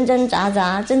面真真杂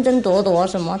杂、争争夺夺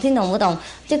什么，听懂不懂？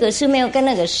这个寺庙跟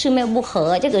那个寺庙不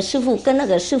合，这个师父跟那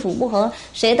个师父不合，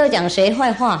谁都讲谁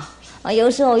坏话啊。有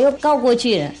时候又告过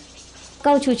去了，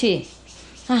告出去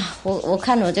我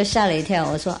看我就吓了一跳，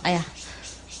我说哎呀，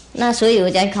那所以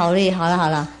我才考虑好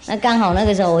了，那刚好那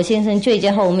个时候我先生追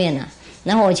在后面啊。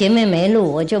然后我前面没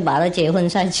路，我就把他结婚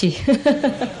下去。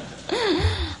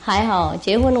还好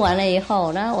结婚完了以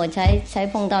后，然后我才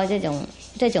碰到这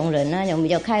种人，那种比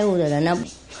较开悟的人呢，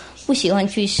不喜欢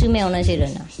去寺庙那些人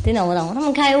啊，听懂不懂？他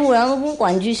们开悟，然后不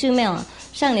管去寺庙啊，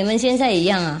像你们现在一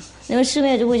样啊，你们寺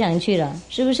庙就不想去了，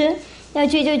是不是？要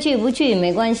去就去，不去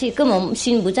没关系，根本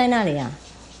心不在那里啊，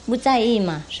不在意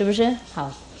嘛，是不是？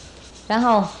好，然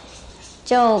后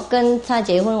就跟他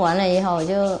结婚完了以后，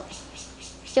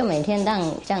就每天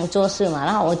这样做事嘛，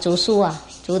然后我读书啊，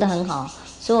读得很好。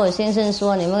所以我先生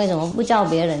说：“你们为什么不叫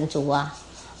别人煮啊？”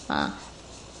啊，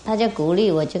他就鼓励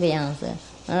我这个样子，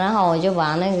然后我就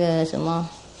把那个什么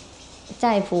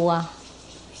载夫啊，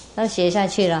都写下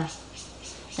去了，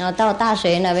然后到大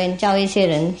学那边叫一些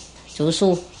人读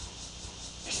书。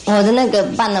我的那个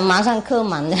班的马上客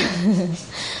满的，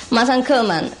马上客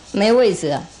满，没位置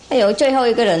啊。还有最后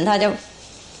一个人，他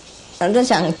就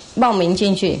想报名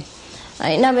进去，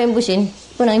哎，那边不行。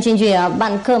不能进去啊，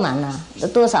办客满了，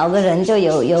多少个人就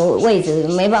有位置，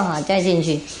没办法再进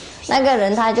去。那个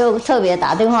人他就特别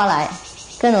打电话来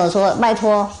跟我说：“拜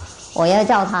托，我要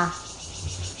叫他。”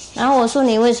然后我说：“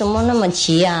你为什么那么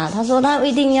急啊？”他说：“他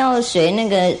一定要学那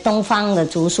个东方的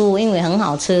竹书，因为很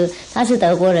好吃。他是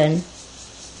德国人。”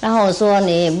然后我说：“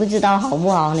你也不知道好不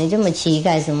好？你这么急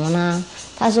干什么呢？”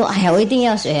他说：“哎呀，我一定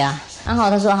要学啊。”然后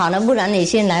他说：“好，那不然你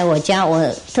先来我家，我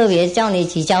特别教你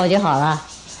几招就好了。”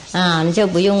啊，你就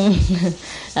不用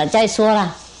再说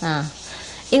了啊，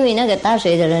因为那个大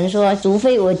学的人说，除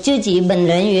非我自己本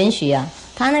人允许啊，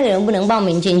他那个人不能报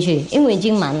名进去，因为已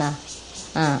经满了，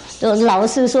啊，就老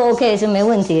师说 OK 是没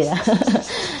问题的，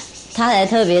他还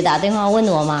特别打电话问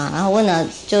我嘛，然后问了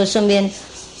就顺便，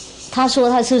他说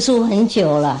他吃素很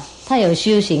久了，他有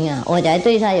修行啊，我才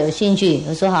对他有兴趣，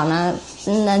我说好，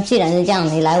那既然是这样，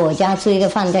你来我家吃一个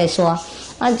饭再说，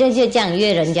啊，就这样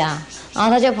约人家。然后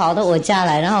他就跑到我家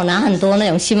来，然后拿很多那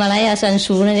种喜马拉雅山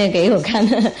书那些给我看，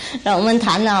然后我们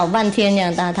谈了好半天这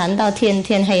样，谈到天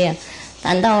黑啊，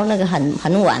谈到那个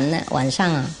很晚呢晚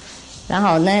上啊，然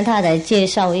后呢他才介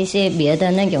绍一些别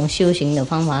的那种修行的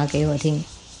方法给我听，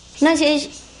那些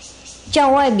教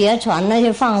外别传那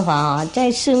些方法啊，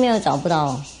在寺庙找不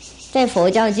到，在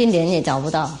佛教经典也找不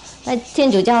到，在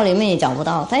天主教里面也找不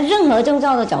到，在任何宗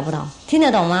教都找不到，听得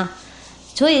懂吗？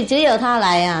所以只有他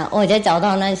来啊，我才找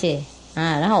到那些。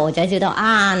啊，然后我才知道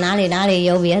啊，哪里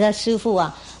有别的师父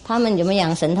啊，他们怎么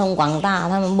样神通广大，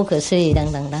他们不可思议等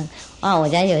等等，啊，我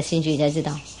才有兴趣才知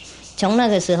道，从那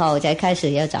个时候我才开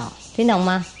始要找，听懂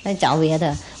吗？来找别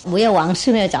的，不要往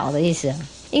寺庙找的意思，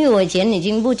因为我以前已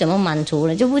经不怎么满足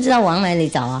了，就不知道往哪里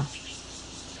找啊。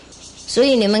所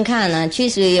以你们看啊，其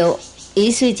实有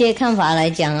以世界看法来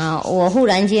讲啊，我忽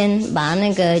然间把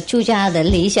那个出家的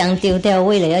理想丢掉，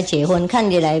为了要结婚，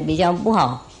看起来比较不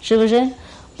好，是不是？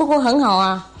不过很好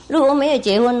啊，如果没有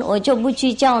结婚，我就不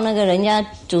去叫那个人家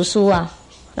读书啊，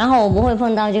然后我不会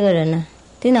碰到这个人呢，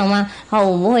听懂吗？然后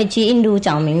我不会去印度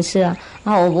找名师啊，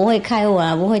然后我不会开悟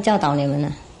啊，不会教导你们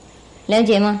呢，了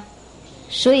解吗？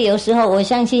所以有时候我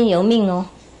相信有命哦，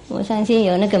我相信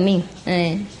有那个命，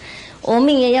我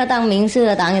命也要当名师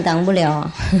的，挡也挡不了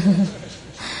啊。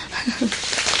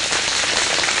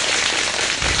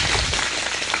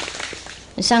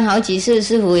上好几次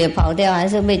师父也跑掉，还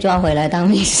是被抓回来当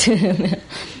名师，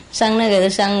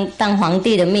像当皇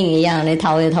帝的命一样，你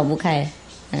逃也逃不开，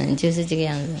就是这个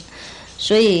样子。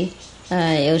所以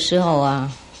有时候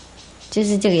啊，就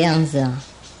是这个样子啊，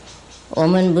我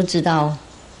们不知道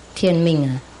天命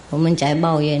啊，我们在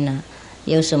抱怨啊，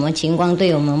有什么情况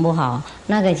对我们不好，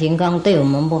那个情况对我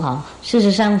们不好，事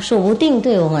实上说不定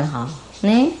对我们好，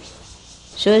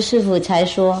所以师父才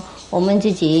说我们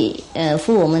自己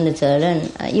负我们的责任，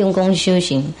用功修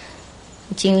行，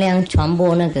尽量传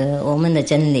播那个我们的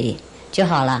真理就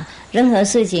好了。任何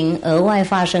事情额外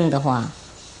发生的话，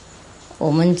我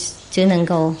们只能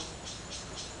够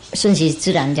顺其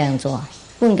自然这样做，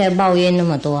不应该抱怨那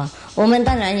么多。我们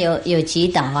当然有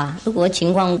祈祷啊，如果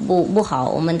情况不好，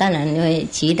我们当然会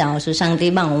祈祷是上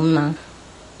帝帮我们忙，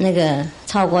那个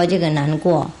超过这个难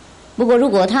过。不过如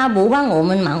果他不帮我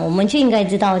们忙，我们就应该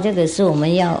知道这个是我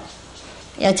们要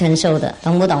承受的，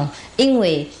懂不懂？因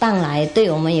为当来对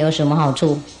我们有什么好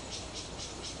处？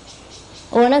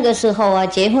我那个时候啊，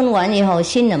结婚完以后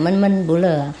心里闷闷不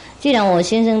乐啊。既然我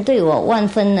先生对我万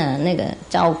分的那个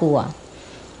照顾啊，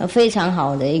非常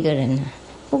好的一个人啊。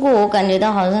不过我感觉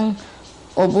到好像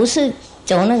我不是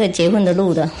走那个结婚的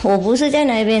路的，我不是在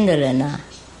那边的人啊，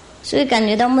所以感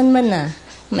觉到闷闷啊。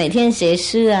每天写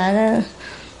诗啊，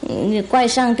怪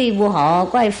上帝不好，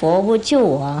怪佛不救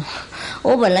我啊。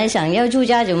我本来想要出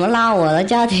家，怎么拉我的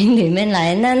家庭里面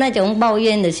来？那种抱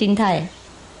怨的心态。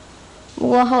不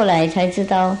过后来才知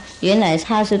道，原来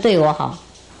他是对我好。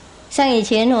像以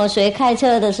前我学开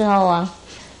车的时候啊，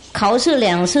考试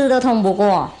2次都通不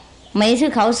过，每一次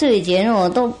考试以前我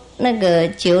都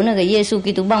求那个耶稣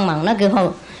基督帮忙。那个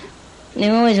后，你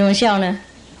们为什么笑呢？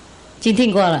去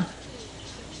听过了？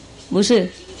不是？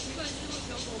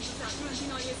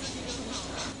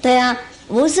对啊，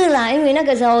不是啦，因为那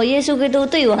个时候耶稣基督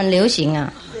对我很流行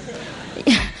啊。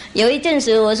有一阵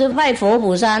子我是拜佛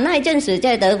菩萨，那一阵子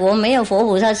在德国没有佛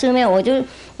菩萨寺庙，我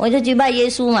就去拜耶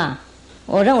稣嘛。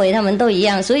我认为他们都一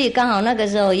样，所以刚好那个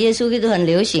时候耶稣基督很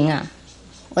流行啊。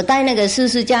我带那个十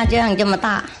字架这样这么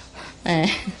大，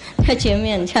在前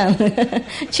面这样子，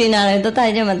去哪里都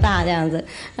带这么大这样子，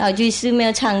然后去寺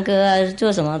庙唱歌啊，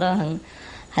做什么都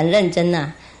很认真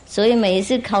啊。所以每一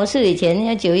次考试以前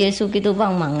要求耶稣基督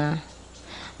帮忙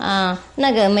啊，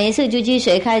那个每一次就去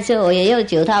谁开车，我也要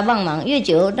求他帮忙。越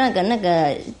求那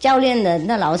个教练的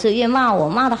那老师越骂我，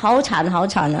骂得好惨好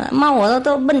惨啊，骂我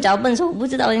都笨着笨手，不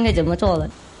知道应该怎么做了。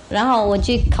然后我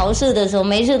去考试的时候，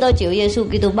每一次都求耶稣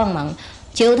基督帮忙，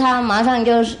求他马上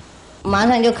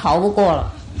就考不过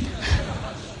了，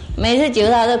每次求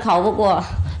他都考不过。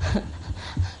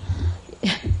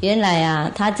原来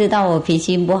啊，他知道我脾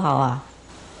气不好啊。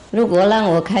如果让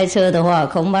我开车的话，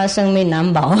恐怕生命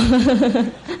难保。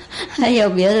还有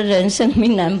别的人生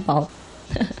命难保。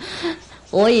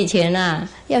我以前啊，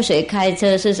要学开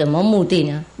车是什么目的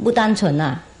呢？不单纯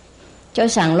啊，就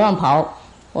想乱跑。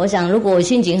我想，如果我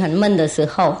心情很闷的时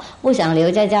候，不想留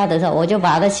在家的时候，我就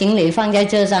把他行李放在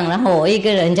车上，然后我一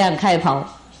个人这样开跑。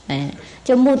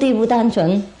就目的不单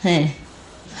纯。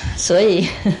所以。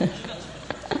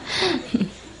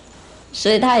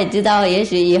所以他也知道，也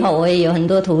许以后我也有很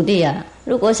多徒弟啊。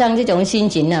如果像这种心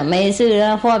情啊，每一次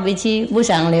发脾气不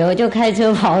想留就开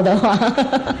车跑的话，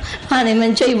怕你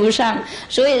们追不上。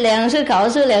所以2次考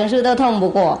试2次都通不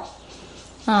过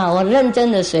啊！我认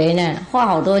真的学呢，花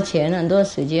好多钱很多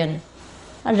时间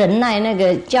忍耐那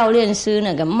个教练师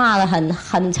那个骂得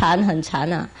很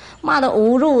惨啊，骂得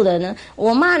无路的呢。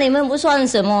我骂你们不算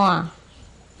什么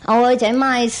啊，我才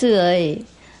骂1次而已。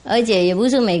而且也不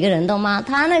是每个人都骂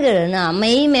他那个人啊，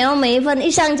每一秒每一分一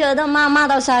上车都骂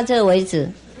到刹车为止。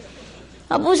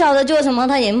不晓得做什么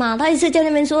他也骂，他一直在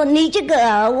那边说你这个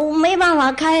啊，我没办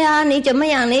法开啊，你怎么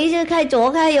样？你一直开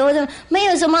左开右，没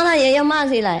有什么他也要骂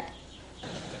起来。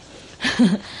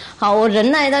好，我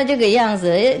忍耐到这个样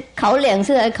子，考2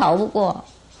次还考不过，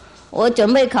我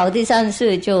准备考第3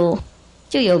次就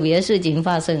有别的事情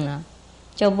发生了，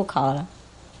就不考了。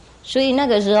所以那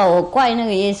个时候我怪那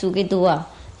个耶稣基督啊。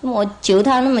我求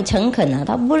他那么诚恳啊，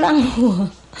他不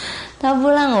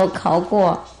让我考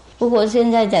过。不过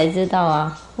现在才知道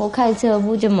啊，我开车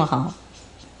不这么好。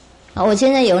我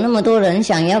现在有那么多人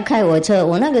想要开我车，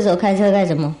我那个时候开车干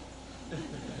什么？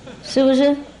是不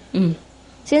是？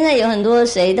现在有很多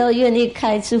谁都愿意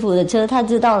开师父的车，他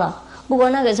知道了。不过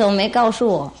那个时候没告诉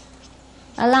我，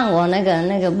让我那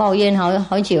个抱怨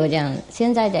好久这样。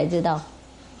现在才知道，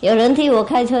有人替我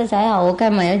开车才好，我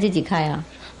干嘛要自己开啊？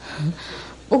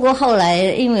不过后来，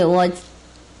因为我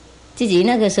自己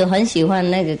那个时候很喜欢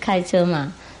那个开车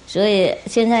嘛，所以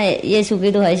现在耶稣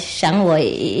基督还赏我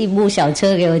一部小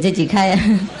车给我自己开。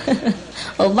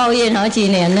我抱怨好几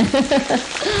年了。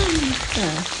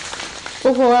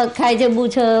不过开这部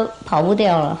车跑不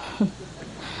掉了，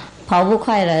跑不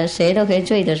快了，谁都可以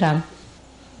追得上，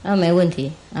没问题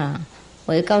啊。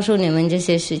我就告诉你们这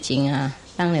些事情啊，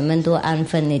让你们多安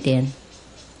分一点。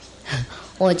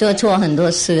我做错很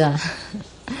多事啊。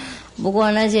不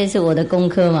过那些是我的功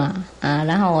课嘛，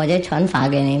然后我就传法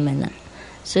给你们了，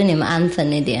所以你们安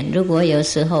分一点。如果有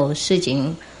时候事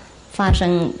情发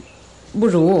生不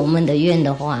如我们的愿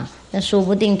的话，那说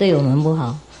不定对我们不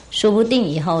好，说不定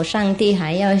以后上帝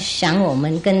还要想我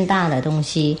们更大的东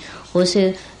西，或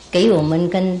是给我们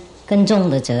更重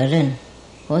的责任，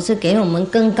或是给我们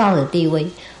更高的地位。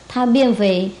他并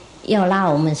非要拉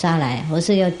我们下来，或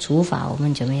是要处罚我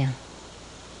们怎么样。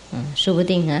说不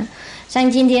定啊。像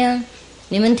今天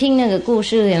你们听那个故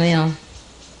事有没有？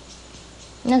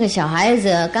那个小孩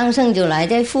子刚生出来，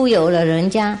在富有的人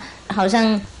家，好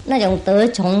像那种得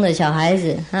宠的小孩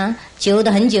子啊，求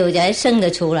得很久才生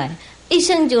得出来，一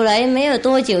生出来没有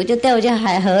多久就掉进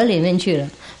海河里面去了，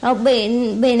然后被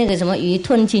那个什么鱼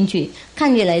吞进去，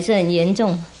看起来是很严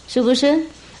重，是不是？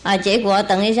结果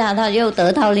等一下他又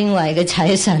得到另外一个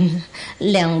财产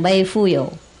，2倍富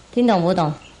有，听懂不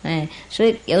懂？所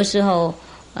以有时候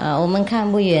我们看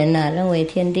不远了，认为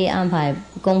天地安排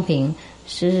不公平，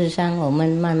事实上我们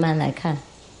慢慢来看。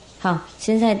好，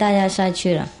现在大家下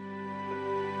去了。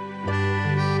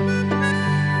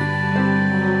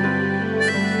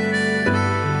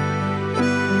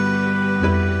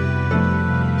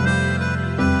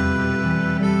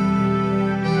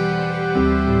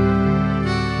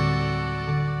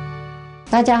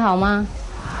大家好吗？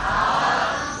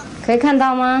好。可以看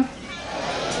到吗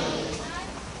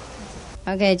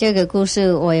？OK， 这个故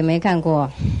事我也没看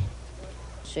过，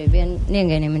随便念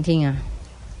给你们听啊。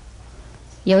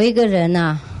有一个人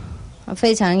啊，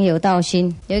非常有道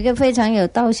心，有一个非常有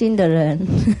道心的人，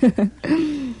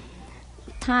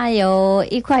他有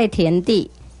一块田地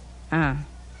啊，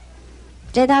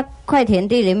在他块田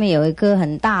地里面有一棵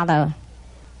很大的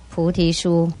菩提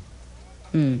树，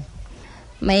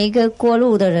每一个过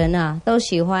路的人啊，都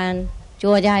喜欢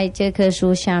坐在这棵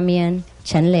树下面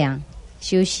乘凉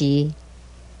休息。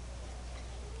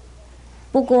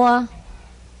不过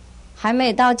还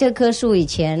没到这棵树以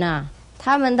前啊，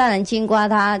他们当然经过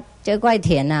他这块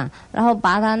田啊，然后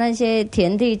把他那些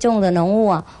田地种的农物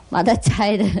啊，把它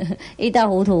摘得一塌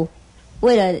糊涂，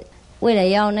为了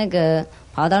要那个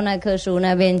跑到那棵树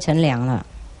那边乘凉了。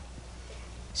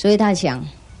所以他想，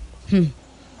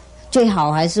最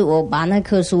好还是我把那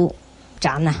棵树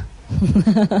斩了，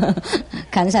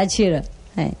砍下去了。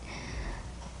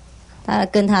他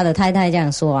跟他的太太这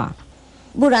样说啊，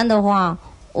不然的话，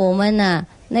我们呢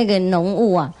那个农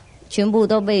物啊，全部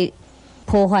都被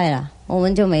破坏了，我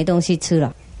们就没东西吃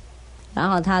了。然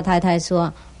后他太太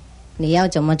说，你要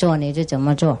怎么做你就怎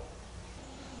么做。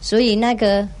所以那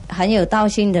个很有道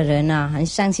心的人啊，很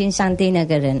相信上帝那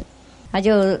个人，他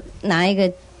就拿一个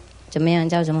怎么样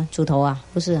叫什么锄头啊？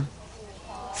不是啊，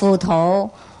斧头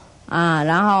啊，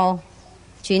然后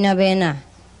去那边啊，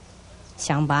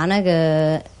想把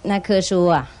那棵树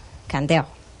啊砍掉。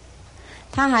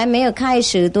他还没有开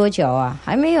始多久啊，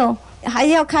还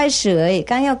要开始而已，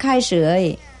刚要开始而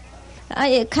已。啊，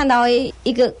也看到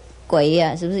一个鬼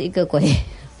呀、是不是一个鬼？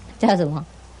叫什么？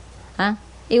啊，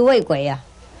一位鬼呀、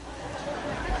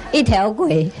一条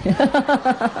鬼。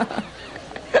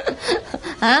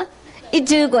啊，一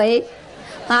只鬼，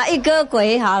啊，一个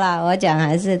鬼。好了，我讲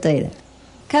还是对的。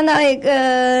看到一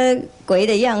个鬼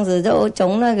的样子，就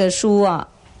从那个树啊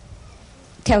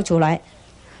跳出来，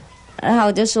然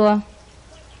后就说，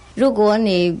如果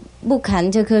你不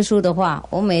砍这棵树的话，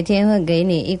我每天会给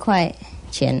你1块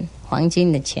钱，黄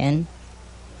金的钱。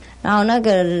然后那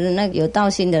个有道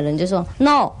心的人就说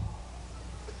no，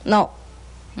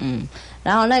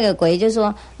 然后那个鬼就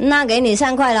说，那给你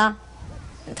3块了，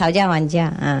讨价还价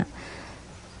啊。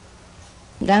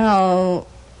然后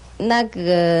那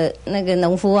个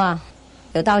农夫啊，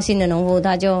有道心的农夫，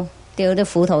他就丢着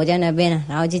斧头在那边，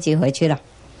然后自己回去了，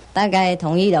大概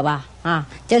同意了吧？啊，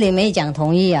这里没讲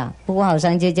同意啊，不过好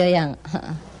像就这样。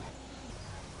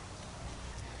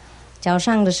早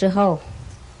上的时候，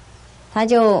他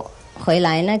就回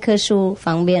来那棵树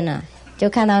旁边啊，就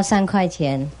看到3块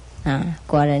钱啊，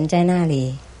果然在那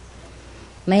里。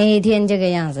每天这个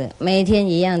样子，每天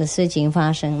一样的事情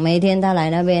发生，每天他来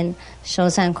那边收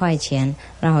3块钱，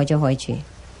然后就回去。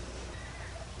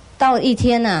到一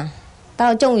天啊，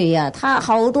到终于啊，他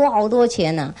好多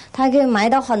钱啊，他可以买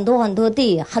到很多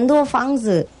地，很多房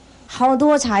子，好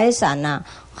多财产啊，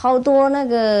好多那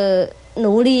个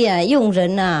奴隶啊，佣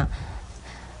人啊，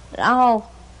然后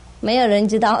没有人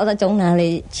知道他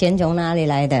钱从哪里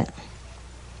来的。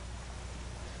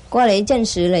过了一阵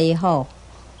时了以后，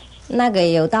那个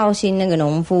有道心那个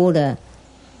农夫的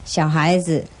小孩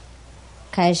子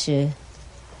开始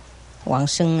往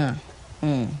生啊，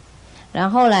然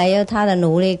后后来又他的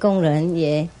奴隶工人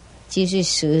也继续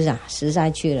死下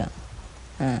去了，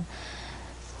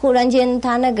忽然间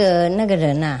他那个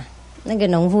人啊，那个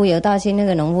农夫有道心那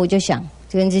个农夫就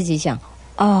跟自己想，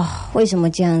为什么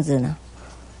这样子呢？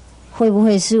会不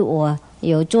会是我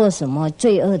有做什么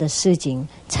罪恶的事情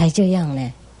才这样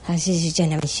呢？他是在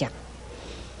那边想。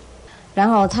然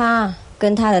后他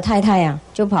跟他的太太啊，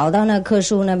就跑到那棵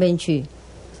树那边去，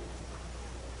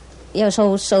要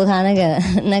收他那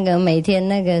个每天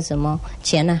那个什么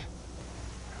钱啊。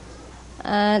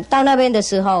到那边的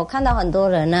时候，看到很多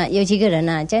人啊，有几个人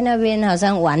啊，在那边好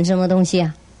像玩什么东西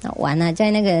啊，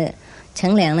在那个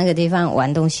乘凉那个地方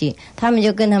玩东西，他们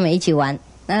就跟他们一起玩，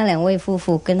那2位夫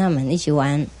妇跟他们一起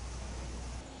玩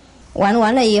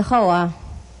完了以后啊，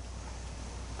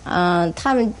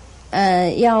他们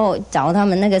要找他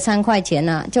们那个3块钱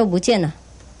啊，就不见了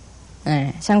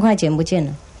，3块钱不见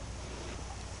了。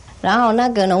然后那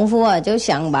个农夫啊，就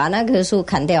想把那棵树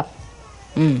砍掉，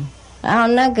然后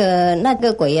那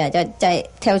个鬼啊，再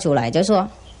跳出来就说，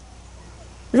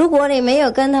如果你没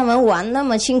有跟他们玩那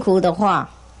么辛苦的话，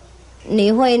你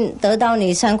会得到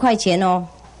你3块钱哦，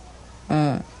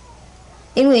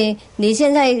因为你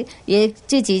现在也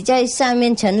自己在上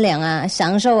面乘凉啊，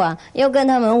享受啊，又跟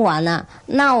他们玩啊，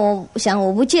那我想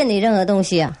我不欠你任何东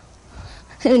西啊。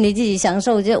你自己享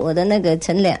受就我的那个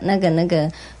乘凉那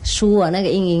个书啊，那个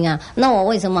音音啊，那我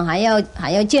为什么还要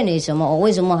见你什么？我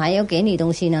为什么还要给你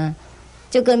东西呢？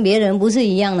就跟别人不是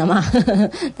一样的吗？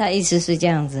他意思是这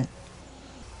样子。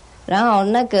然后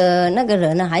那个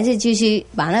人呢，还是继续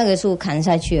把那个树砍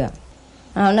下去了。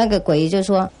然后那个鬼就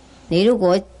说：“你如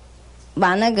果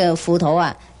把那个斧头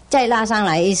啊再拉上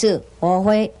来一次，我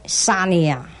会杀你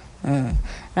呀！”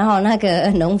然后那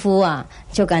个农夫啊，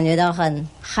就感觉到很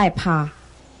害怕，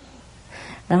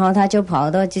然后他就跑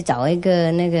到去找一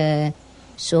个那个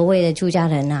所谓的出家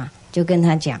人啊，就跟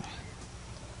他讲，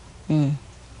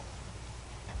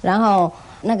然后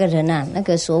那个人啊，那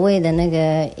个所谓的那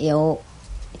个有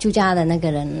出家的那个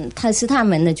人，他是他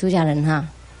们的出家人哈，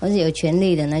而且有权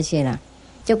利的那些了，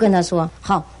就跟他说：“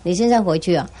好，你现在回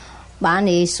去啊，把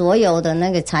你所有的那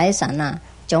个财产啊，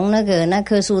从那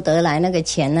棵树得来那个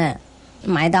钱呢。”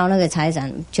买到那个财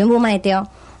产全部卖掉，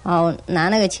拿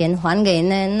那个钱还给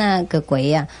那个鬼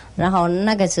呀，然后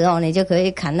那个时候你就可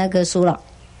以砍那棵树了，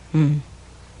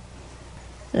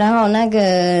然后那个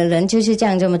人就是这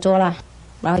样这么做了，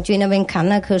然后去那边砍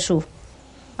那棵树，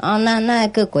然后那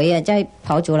个鬼呀再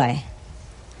跑出来，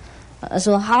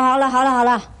说好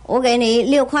了，我给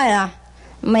你6块了，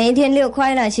每一天6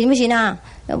块了，行不行啊？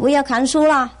不要砍树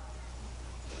啦。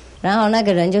然后那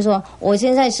个人就说：“我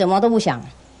现在什么都不想。”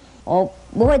我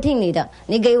不会听你的，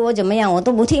你给我怎么样我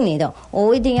都不听你的，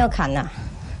我一定要砍呐！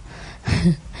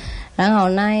然后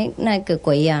那个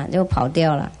鬼呀就跑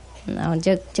掉了，然后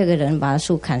这个人把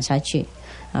树砍下去，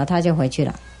然后他就回去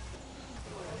了。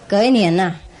隔一年，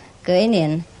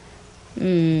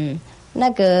那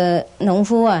个农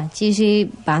夫啊继续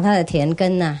把他的田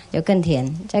耕啊就耕田，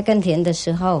在耕田的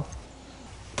时候，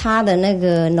他的那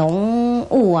个农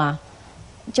务啊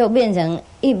就变成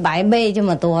100倍这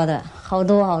么多的。好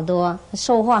多，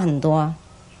收获很多。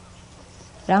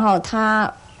然后他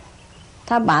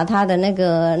把他的那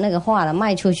个画了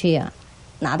卖出去啊，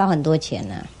拿到很多钱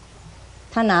呢。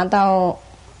他拿到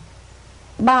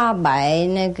800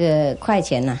那个块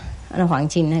钱呢，那黄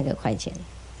金那个块钱。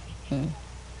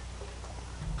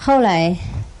后来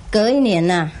隔一年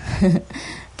呢，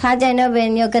他在那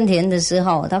边要耕田的时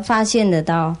候，他发现得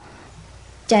到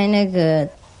在那个。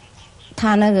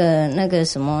他那个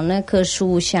什么那棵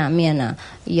树下面啊，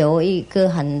有一个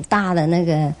很大的那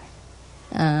个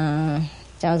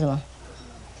叫什么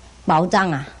宝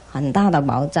藏啊，很大的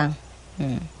宝藏。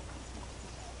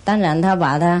当然他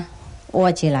把它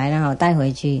握起来，然后带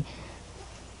回去，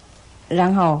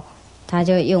然后他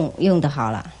就用得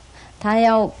好了。他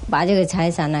要把这个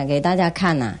财产呢给大家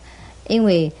看啊，因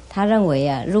为他认为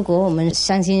啊，如果我们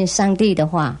相信上帝的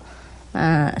话，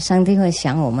上帝会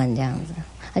想我们这样子。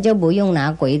他就不用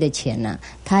拿鬼的钱了，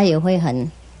他也会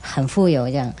很富有，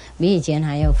这样比以前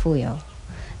还要富有。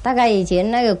大概以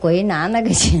前那个鬼拿那个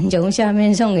钱从下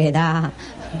面送给他，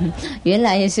原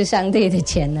来也是上帝的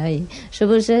钱而已，是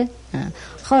不是？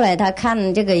后来他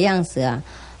看这个样子啊，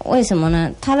为什么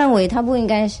呢？他认为他不应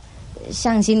该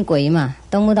相信鬼嘛，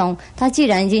懂不懂？他既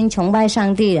然已经崇拜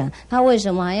上帝了，他为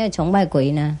什么还要崇拜鬼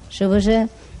呢？是不是？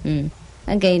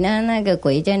给那个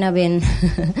鬼在那边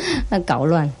搞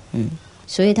乱，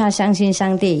所以他相信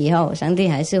上帝以后，上帝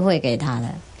还是会给他的，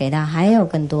给他还有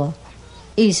更多，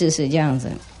意思是这样子。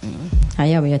还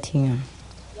要不要听啊？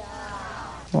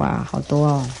哇，好多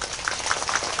哦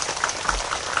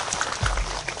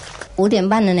！5点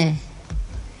半了呢，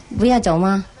不要走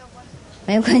吗？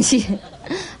没有关系。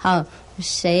好，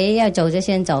谁要走就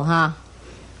先走哈。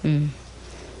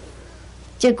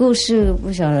这故事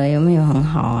不晓得有没有很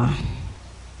好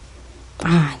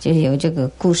啊？就有这个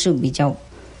故事比较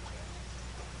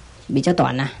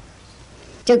短啊。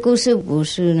这故事不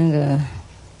是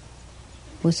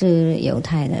犹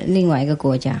太的，另外一个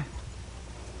国家，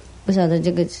不晓得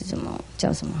这个是什么，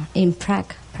叫什么 ？In Prague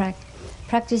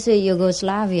是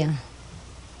Yugoslavia，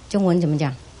 中文怎么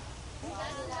讲？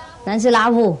南斯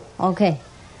拉夫 ，OK，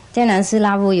 在南斯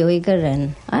拉夫有一个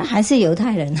人还是犹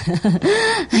太人，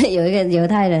有一个犹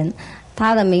太人，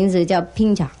他的名字叫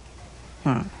Pious，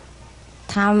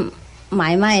 他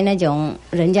买卖那种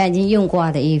人家已经用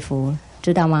过的衣服，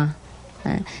知道吗？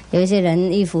有一些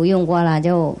人衣服用过了，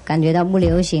就感觉到不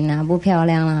流行了、不漂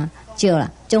亮了、旧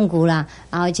了、中古了，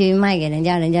然后去卖给人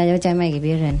家，人家就再卖给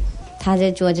别人。他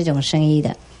在做这种生意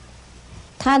的，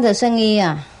他的生意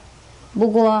啊，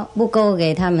不够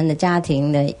给他们的家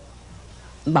庭的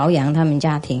保养他们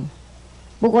家庭。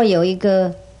不过有一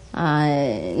个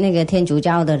那个天主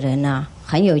教的人啊，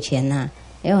很有钱啊，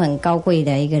又很高贵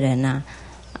的一个人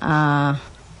啊，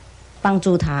帮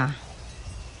助他。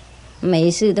每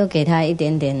一次都给他一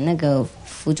点点那个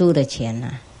辅助的钱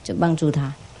就帮助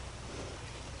他。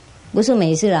不是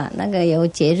每次啦，那个有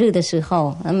节日的时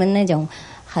候，他们那种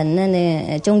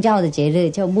很宗教的节日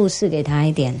就布施给他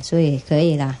一点，所以可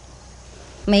以啦。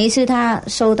每一次他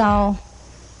收到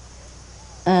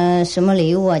什么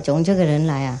礼物啊，从这个人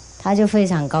来啊，他就非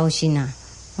常高兴啊，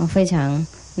非常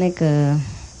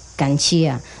感激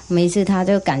啊。每一次他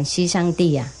就感激上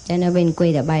帝啊，在那边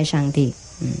跪着拜上帝。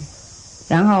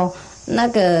然后那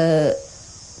个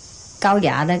高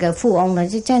雅那个富翁呢，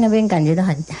就在那边感觉到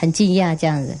很惊讶这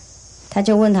样子。他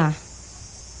就问他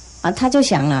啊，他就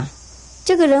想了，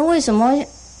这个人为什么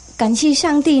感激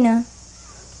上帝呢？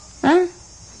啊，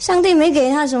上帝没给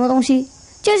他什么东西，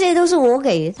这些都是我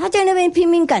给的，他在那边拼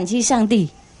命感激上帝，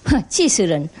气死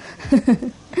人。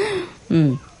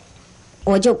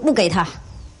我就不给他，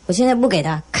我现在不给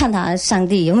他，看他上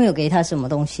帝有没有给他什么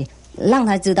东西，让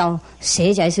他知道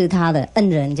谁才是他的恩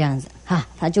人这样子。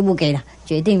他就不给了，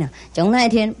决定了，从那一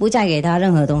天不再给他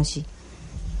任何东西。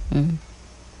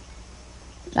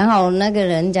然后那个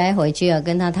人再回去啊，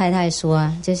跟他太太说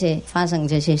啊，发生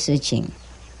这些事情。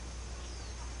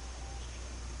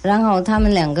然后他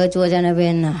们两个坐在那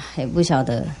边呢，也不晓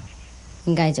得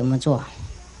应该怎么做。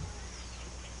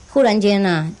忽然间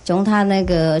呢，从他那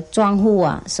个窗户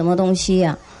啊，什么东西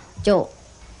啊，就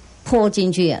破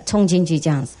进去啊，冲进去这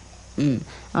样子。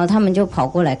然后他们就跑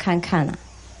过来看看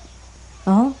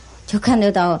啊，就看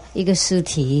得到一个尸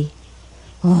体，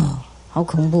好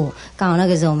恐怖！刚好那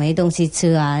个时候没东西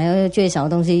吃啊，然后缺少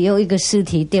东西，又一个尸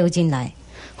体掉进来，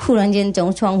忽然间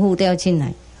从窗户掉进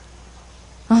来，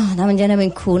他们在那边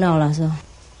哭闹了，说：“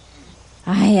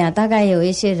哎呀，大概有一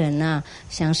些人啊，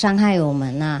想伤害我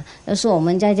们啊，要说我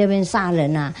们在这边杀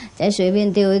人啊，再随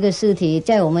便丢一个尸体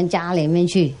在我们家里面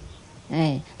去，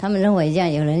他们认为这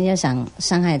样有人要想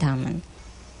伤害他们。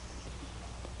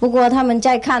不过他们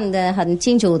在看得很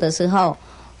清楚的时候。”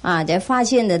才发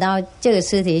现得到这个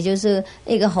尸体就是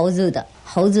一个猴子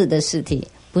的尸体，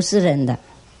不是人的。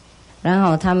然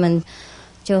后他们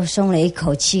就松了一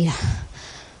口气了，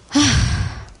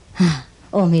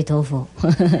阿弥陀佛，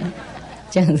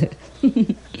这样子，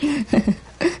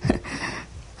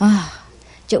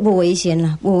就不危险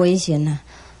了，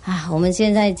我们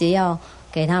现在只要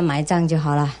给他埋葬就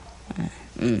好了。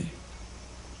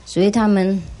所以他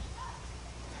们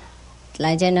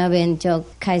来在那边就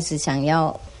开始想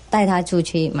要带他出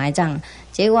去埋葬，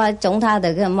结果从他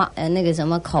的那个什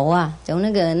么口啊，从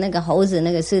那个猴子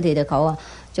那个尸体的口啊，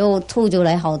就吐出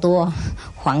来好多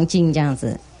黄金这样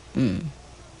子。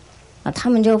他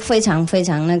们就非常非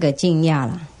常惊讶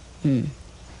了。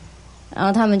然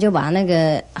后他们就把那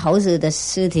个猴子的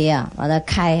尸体啊，把它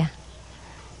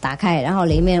打开，然后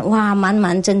里面哇满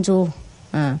满珍珠。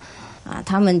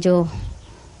他们就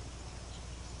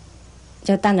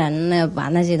当然把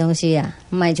那些东西啊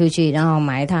卖出去，然后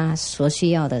买他所需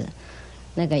要的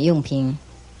那个用品，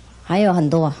还有很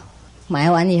多，买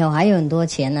完以后还有很多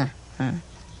钱呢。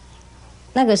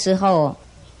那个时候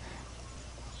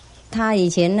他以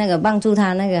前帮助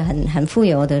他很富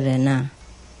有的人啊，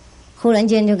忽然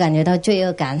间就感觉到罪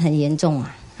恶感很严重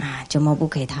怎么不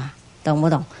给他，懂不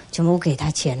懂？怎么不给他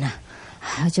钱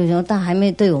就说他还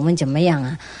没对我们怎么样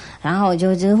啊，然后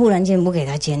就忽然间不给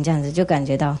他钱，这样子就感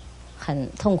觉到很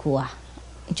痛苦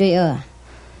罪恶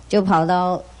就跑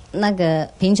到那个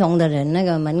贫穷的人那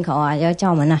个门口要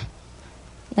叫门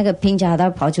那个贫家他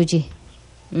跑出去，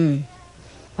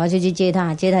跑出去接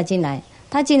他进来。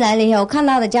他进来了以后，看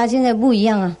他的家现在不一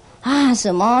样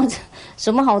什么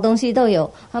好东西都有，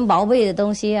很宝贝的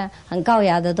东西很高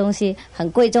雅的东西，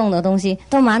很贵重的东西，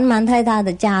都满满在他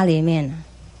的家里面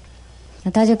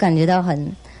他就感觉到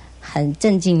很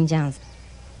震惊这样子。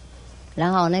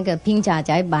然后那个贫家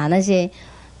才把那些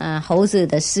猴子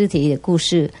的尸体的故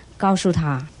事告诉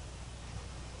他，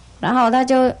然后他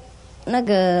就那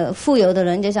个富有的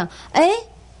人就想，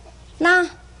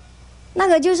那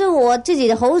个就是我自己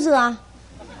的猴子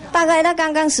大概他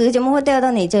刚刚死，怎么会掉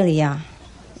到你这里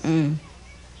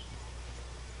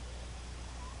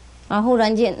忽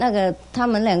然间他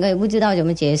们两个也不知道怎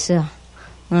么解释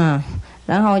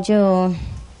然后就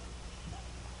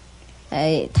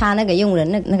他那个佣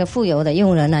人那个富有的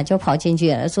佣人就跑进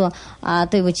去了，说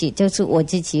对不起，就是我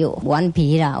自己顽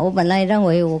皮了，我本来认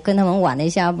为我跟他们玩一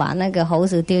下，把那个猴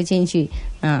子丢进去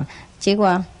结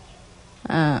果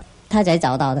他才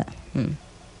找到的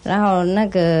然后那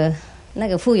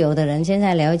个富有的人现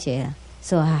在了解了，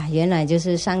说原来就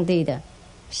是上帝的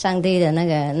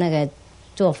那个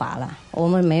做法了，我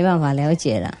们没办法了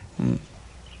解了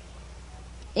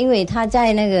因为他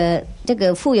在这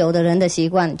个富有的人的习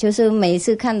惯，就是每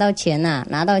次看到钱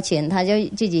拿到钱，他就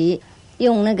自己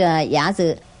用那个牙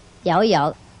子摇一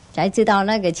摇，才知道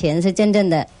那个钱是真正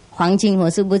的黄金或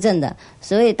是不正的。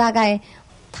所以大概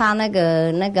他那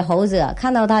个猴子啊，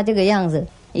看到他这个样子，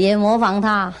也模仿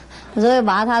他，所以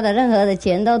把他的任何的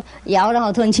钱都摇然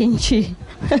后吞进去，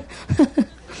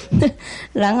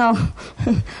然后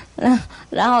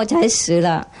才死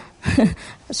了，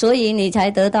所以你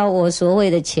才得到我所谓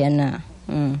的钱呢。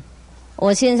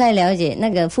我现在了解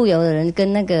那个富有的人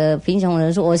跟那个贫穷的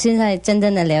人说，我现在真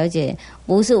正的了解，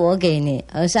不是我给你，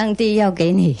而上帝要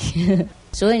给你，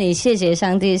所以你谢谢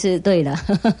上帝是对的。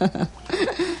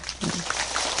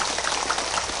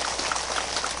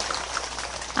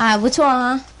啊，不错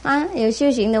啊，有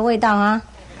修行的味道啊，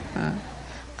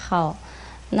好，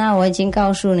那我已经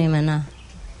告诉你们了，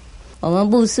我们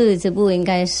布施就不应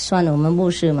该算我们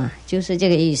布施嘛，就是这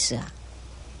个意思啊。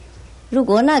如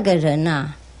果那个人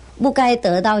啊不该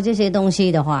得到这些东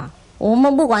西的话，我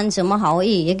们不管怎么好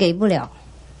意也给不了，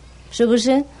是不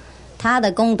是？他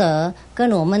的功德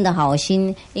跟我们的好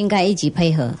心应该一起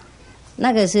配合，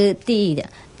那个是第一的。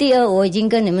第二，我已经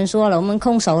跟你们说了，我们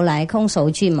空手来空手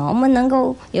去嘛，我们能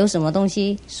够有什么东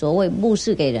西所谓布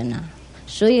施给人啊？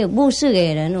所以布施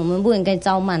给人，我们不应该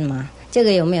骄慢嘛，这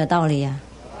个有没有道理啊？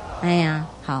哎呀，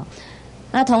好，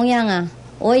那同样啊，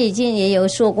我已经也有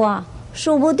说过，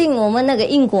说不定我们那个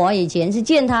因果以前是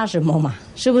见他什么嘛，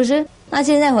是不是？那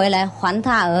现在回来还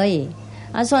他而已，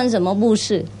算什么布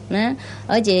施？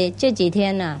而且这几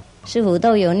天呢，师父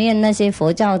都有念那些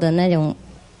佛教的那种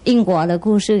因果的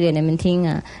故事给你们听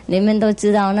啊，你们都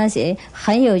知道那些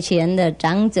很有钱的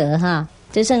长者哈，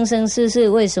这生生世世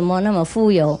为什么那么富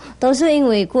有，都是因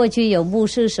为过去有布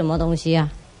施什么东西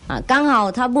啊，刚好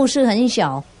他布施很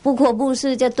小，不过布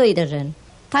施就对的人。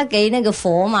他给那个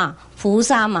佛嘛、菩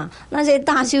萨嘛，那些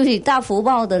大修行、大福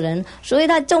报的人，所以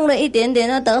他种了一点点，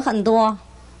他得很多。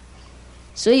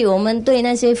所以我们对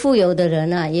那些富有的人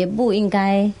啊，也不应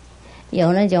该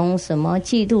有那种什么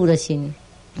嫉妒的心，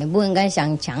也不应该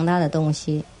想抢他的东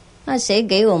西。那谁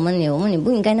给我们我们也不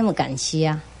应该那么感激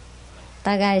啊。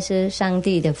大概是上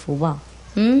帝的福报，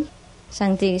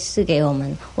上帝是给我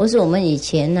们，或是我们以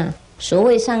前呢，所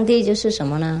谓上帝就是什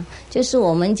么呢？就是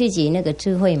我们自己那个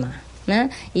智慧嘛。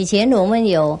以前我们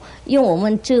有用我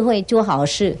们智慧做好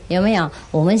事，有没有？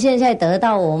我们现在得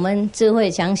到我们智慧，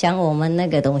想想我们那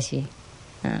个东西，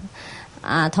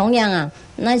同样啊，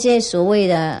那些所谓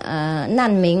的难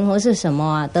民或是什么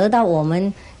啊，得到我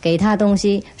们给他东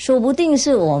西，说不定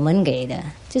是我们给的，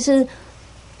就是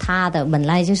他的，本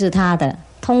来就是他的，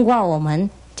通过我们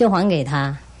就还给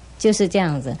他，就是这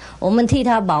样子。我们替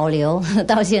他保留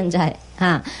到现在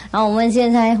然后我们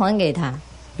现在还给他，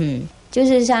就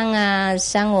是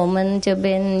像我们这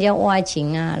边要挖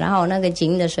井啊，然后那个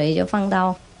井的水就放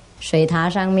到水塔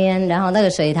上面，然后那个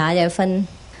水塔就分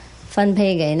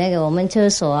配给那个我们厕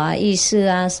所啊、浴室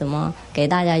啊什么给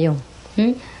大家用。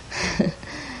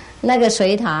那个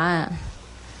水塔啊，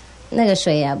那个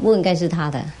水啊不应该是他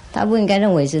的，他不应该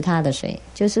认为是他的水，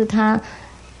就是他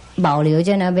保留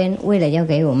在那边，为了要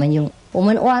给我们用。我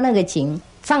们挖那个井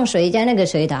放水在那个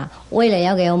水塔，为了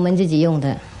要给我们自己用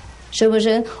的。是不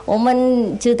是？我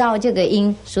们知道这个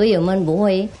因，所以我们不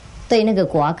会对那个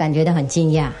果感觉到很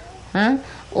惊讶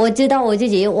我知道我自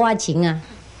己挖井然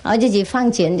后自己放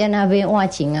钱在那边挖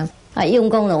井用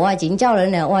功的挖井，叫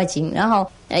人来挖井，然后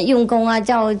用功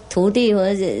叫徒弟或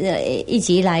者一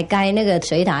起来盖那个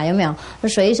水塔，有没有？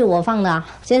水是我放的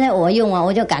现在我用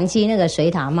我就感激那个水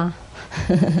塔吗？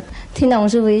听懂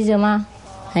师父意思吗？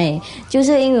就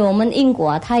是因为我们因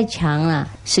果太长了，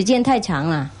时间太长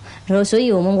了。所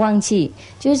以我们忘记，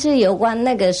就是有关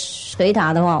那个水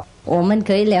塔的话，我们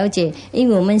可以了解，因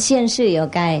为我们现世有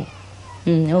盖，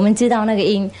我们知道那个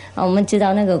因，我们知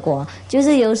道那个果，就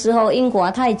是有时候因果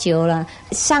太久了，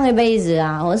上一辈子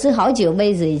或是好几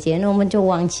辈子以前，我们就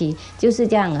忘记，就是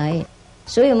这样而已。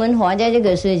所以我们活在这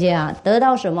个世界得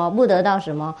到什么不得到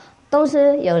什么，都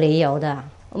是有理由的，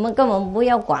我们根本不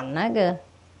要管那个，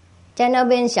在那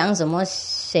边想什么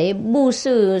谁布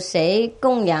施谁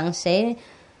供养谁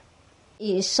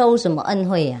收什么恩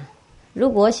惠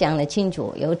如果想得清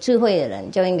楚，有智慧的人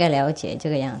就应该了解这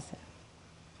个样子。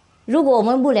如果我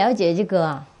们不了解这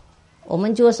个我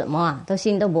们做什么都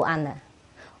心都不安的。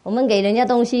我们给人家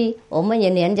东西，我们也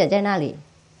黏着在那里，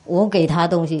我给他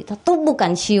东西他都不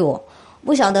敢欺我，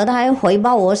不晓得他还回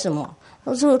报我什么，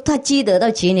都是他积德到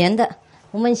几年的，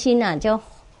我们心就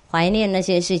怀念那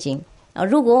些事情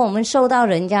如果我们受到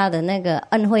人家的那个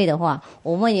恩惠的话，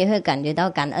我们也会感觉到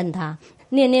感恩他，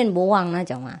念念不忘那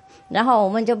种然后我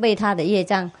们就被他的业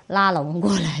障拉拢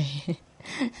过来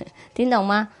听懂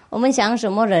吗？我们想什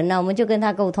么人我们就跟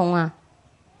他沟通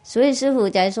所以师父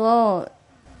才说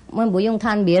我们不用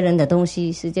贪别人的东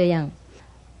西，是这样。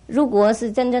如果是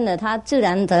真正的他自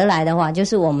然得来的话，就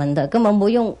是我们的，根本不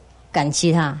用感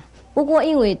激他，不过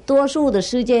因为多数的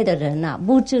世界的人啊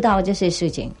不知道这些事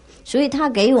情，所以他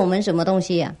给我们什么东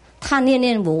西啊，他念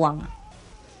念不忘啊。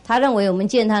他认为我们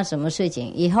见他什么事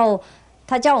情，以后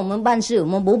他叫我们办事，我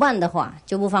们不办的话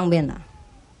就不方便了，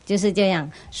就是这样。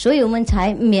所以我们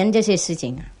才免这些事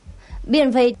情啊。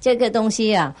免费这个东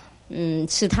西啊，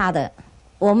是他的，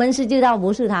我们是知道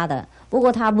不是他的，不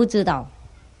过他不知道，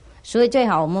所以最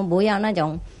好我们不要那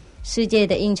种世界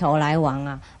的应酬来往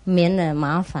啊，免了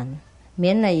麻烦。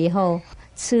免了以后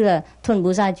吃了吞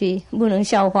不下去，不能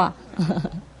消化。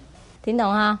听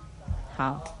懂哈？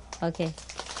好 ，OK。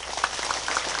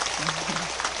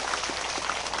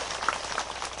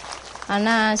好，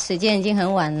那时间已经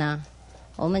很晚了，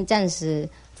我们暂时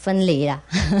分离了。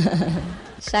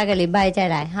下个礼拜再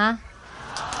来哈。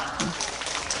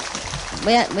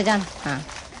不要这样啊！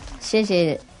谢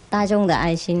谢大众的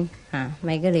爱心啊！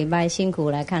每个礼拜辛苦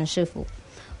来看师父。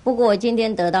不过我今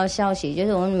天得到消息，就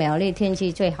是我们苗栗天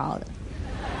气最好了，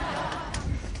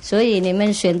所以你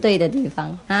们选对的地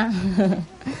方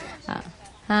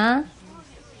啊！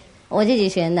我自己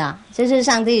选的，这是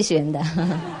上帝选的。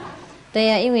对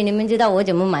呀，因为你们知道我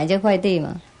怎么买这块地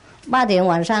吗？8点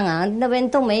晚上啊，那边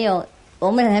都没有，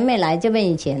我们还没来这边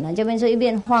以前呢，这边是一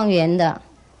片荒原的，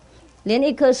连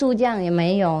一棵树这样也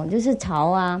没有，就是草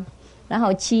啊，然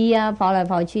后鸡啊跑来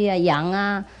跑去啊，羊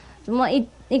啊，什么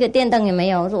一个电灯也没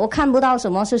有，我看不到什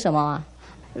么是什么啊。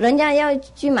人家要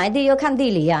去买地要看地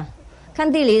理啊，看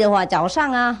地理的话早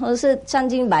上啊或者是3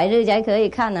更白日才可以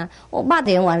看啊。我8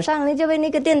点晚上你这边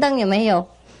那个电灯也没有，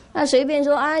那随便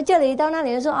说啊这里到那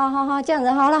里说啊好这样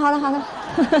子好了。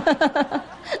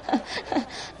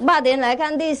8点来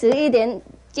看地，11点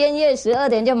建业12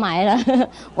点就买了，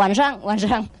晚上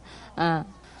啊，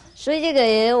所以这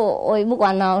个我也不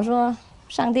管了，我说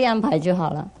上帝安排就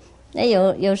好了。那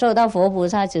有受到佛菩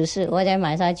萨指示，我才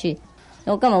买下去。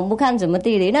我根本不看什么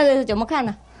地理，那个怎么看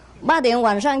呢？8点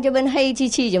晚上这边黑漆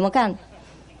漆，怎么看？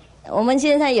我们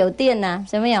现在有电啊，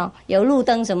什么有路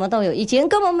灯，什么都有。以前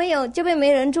根本没有，这边没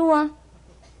人住啊。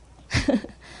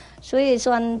所以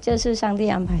说，这是上帝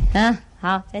安排啊。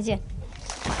好，再见。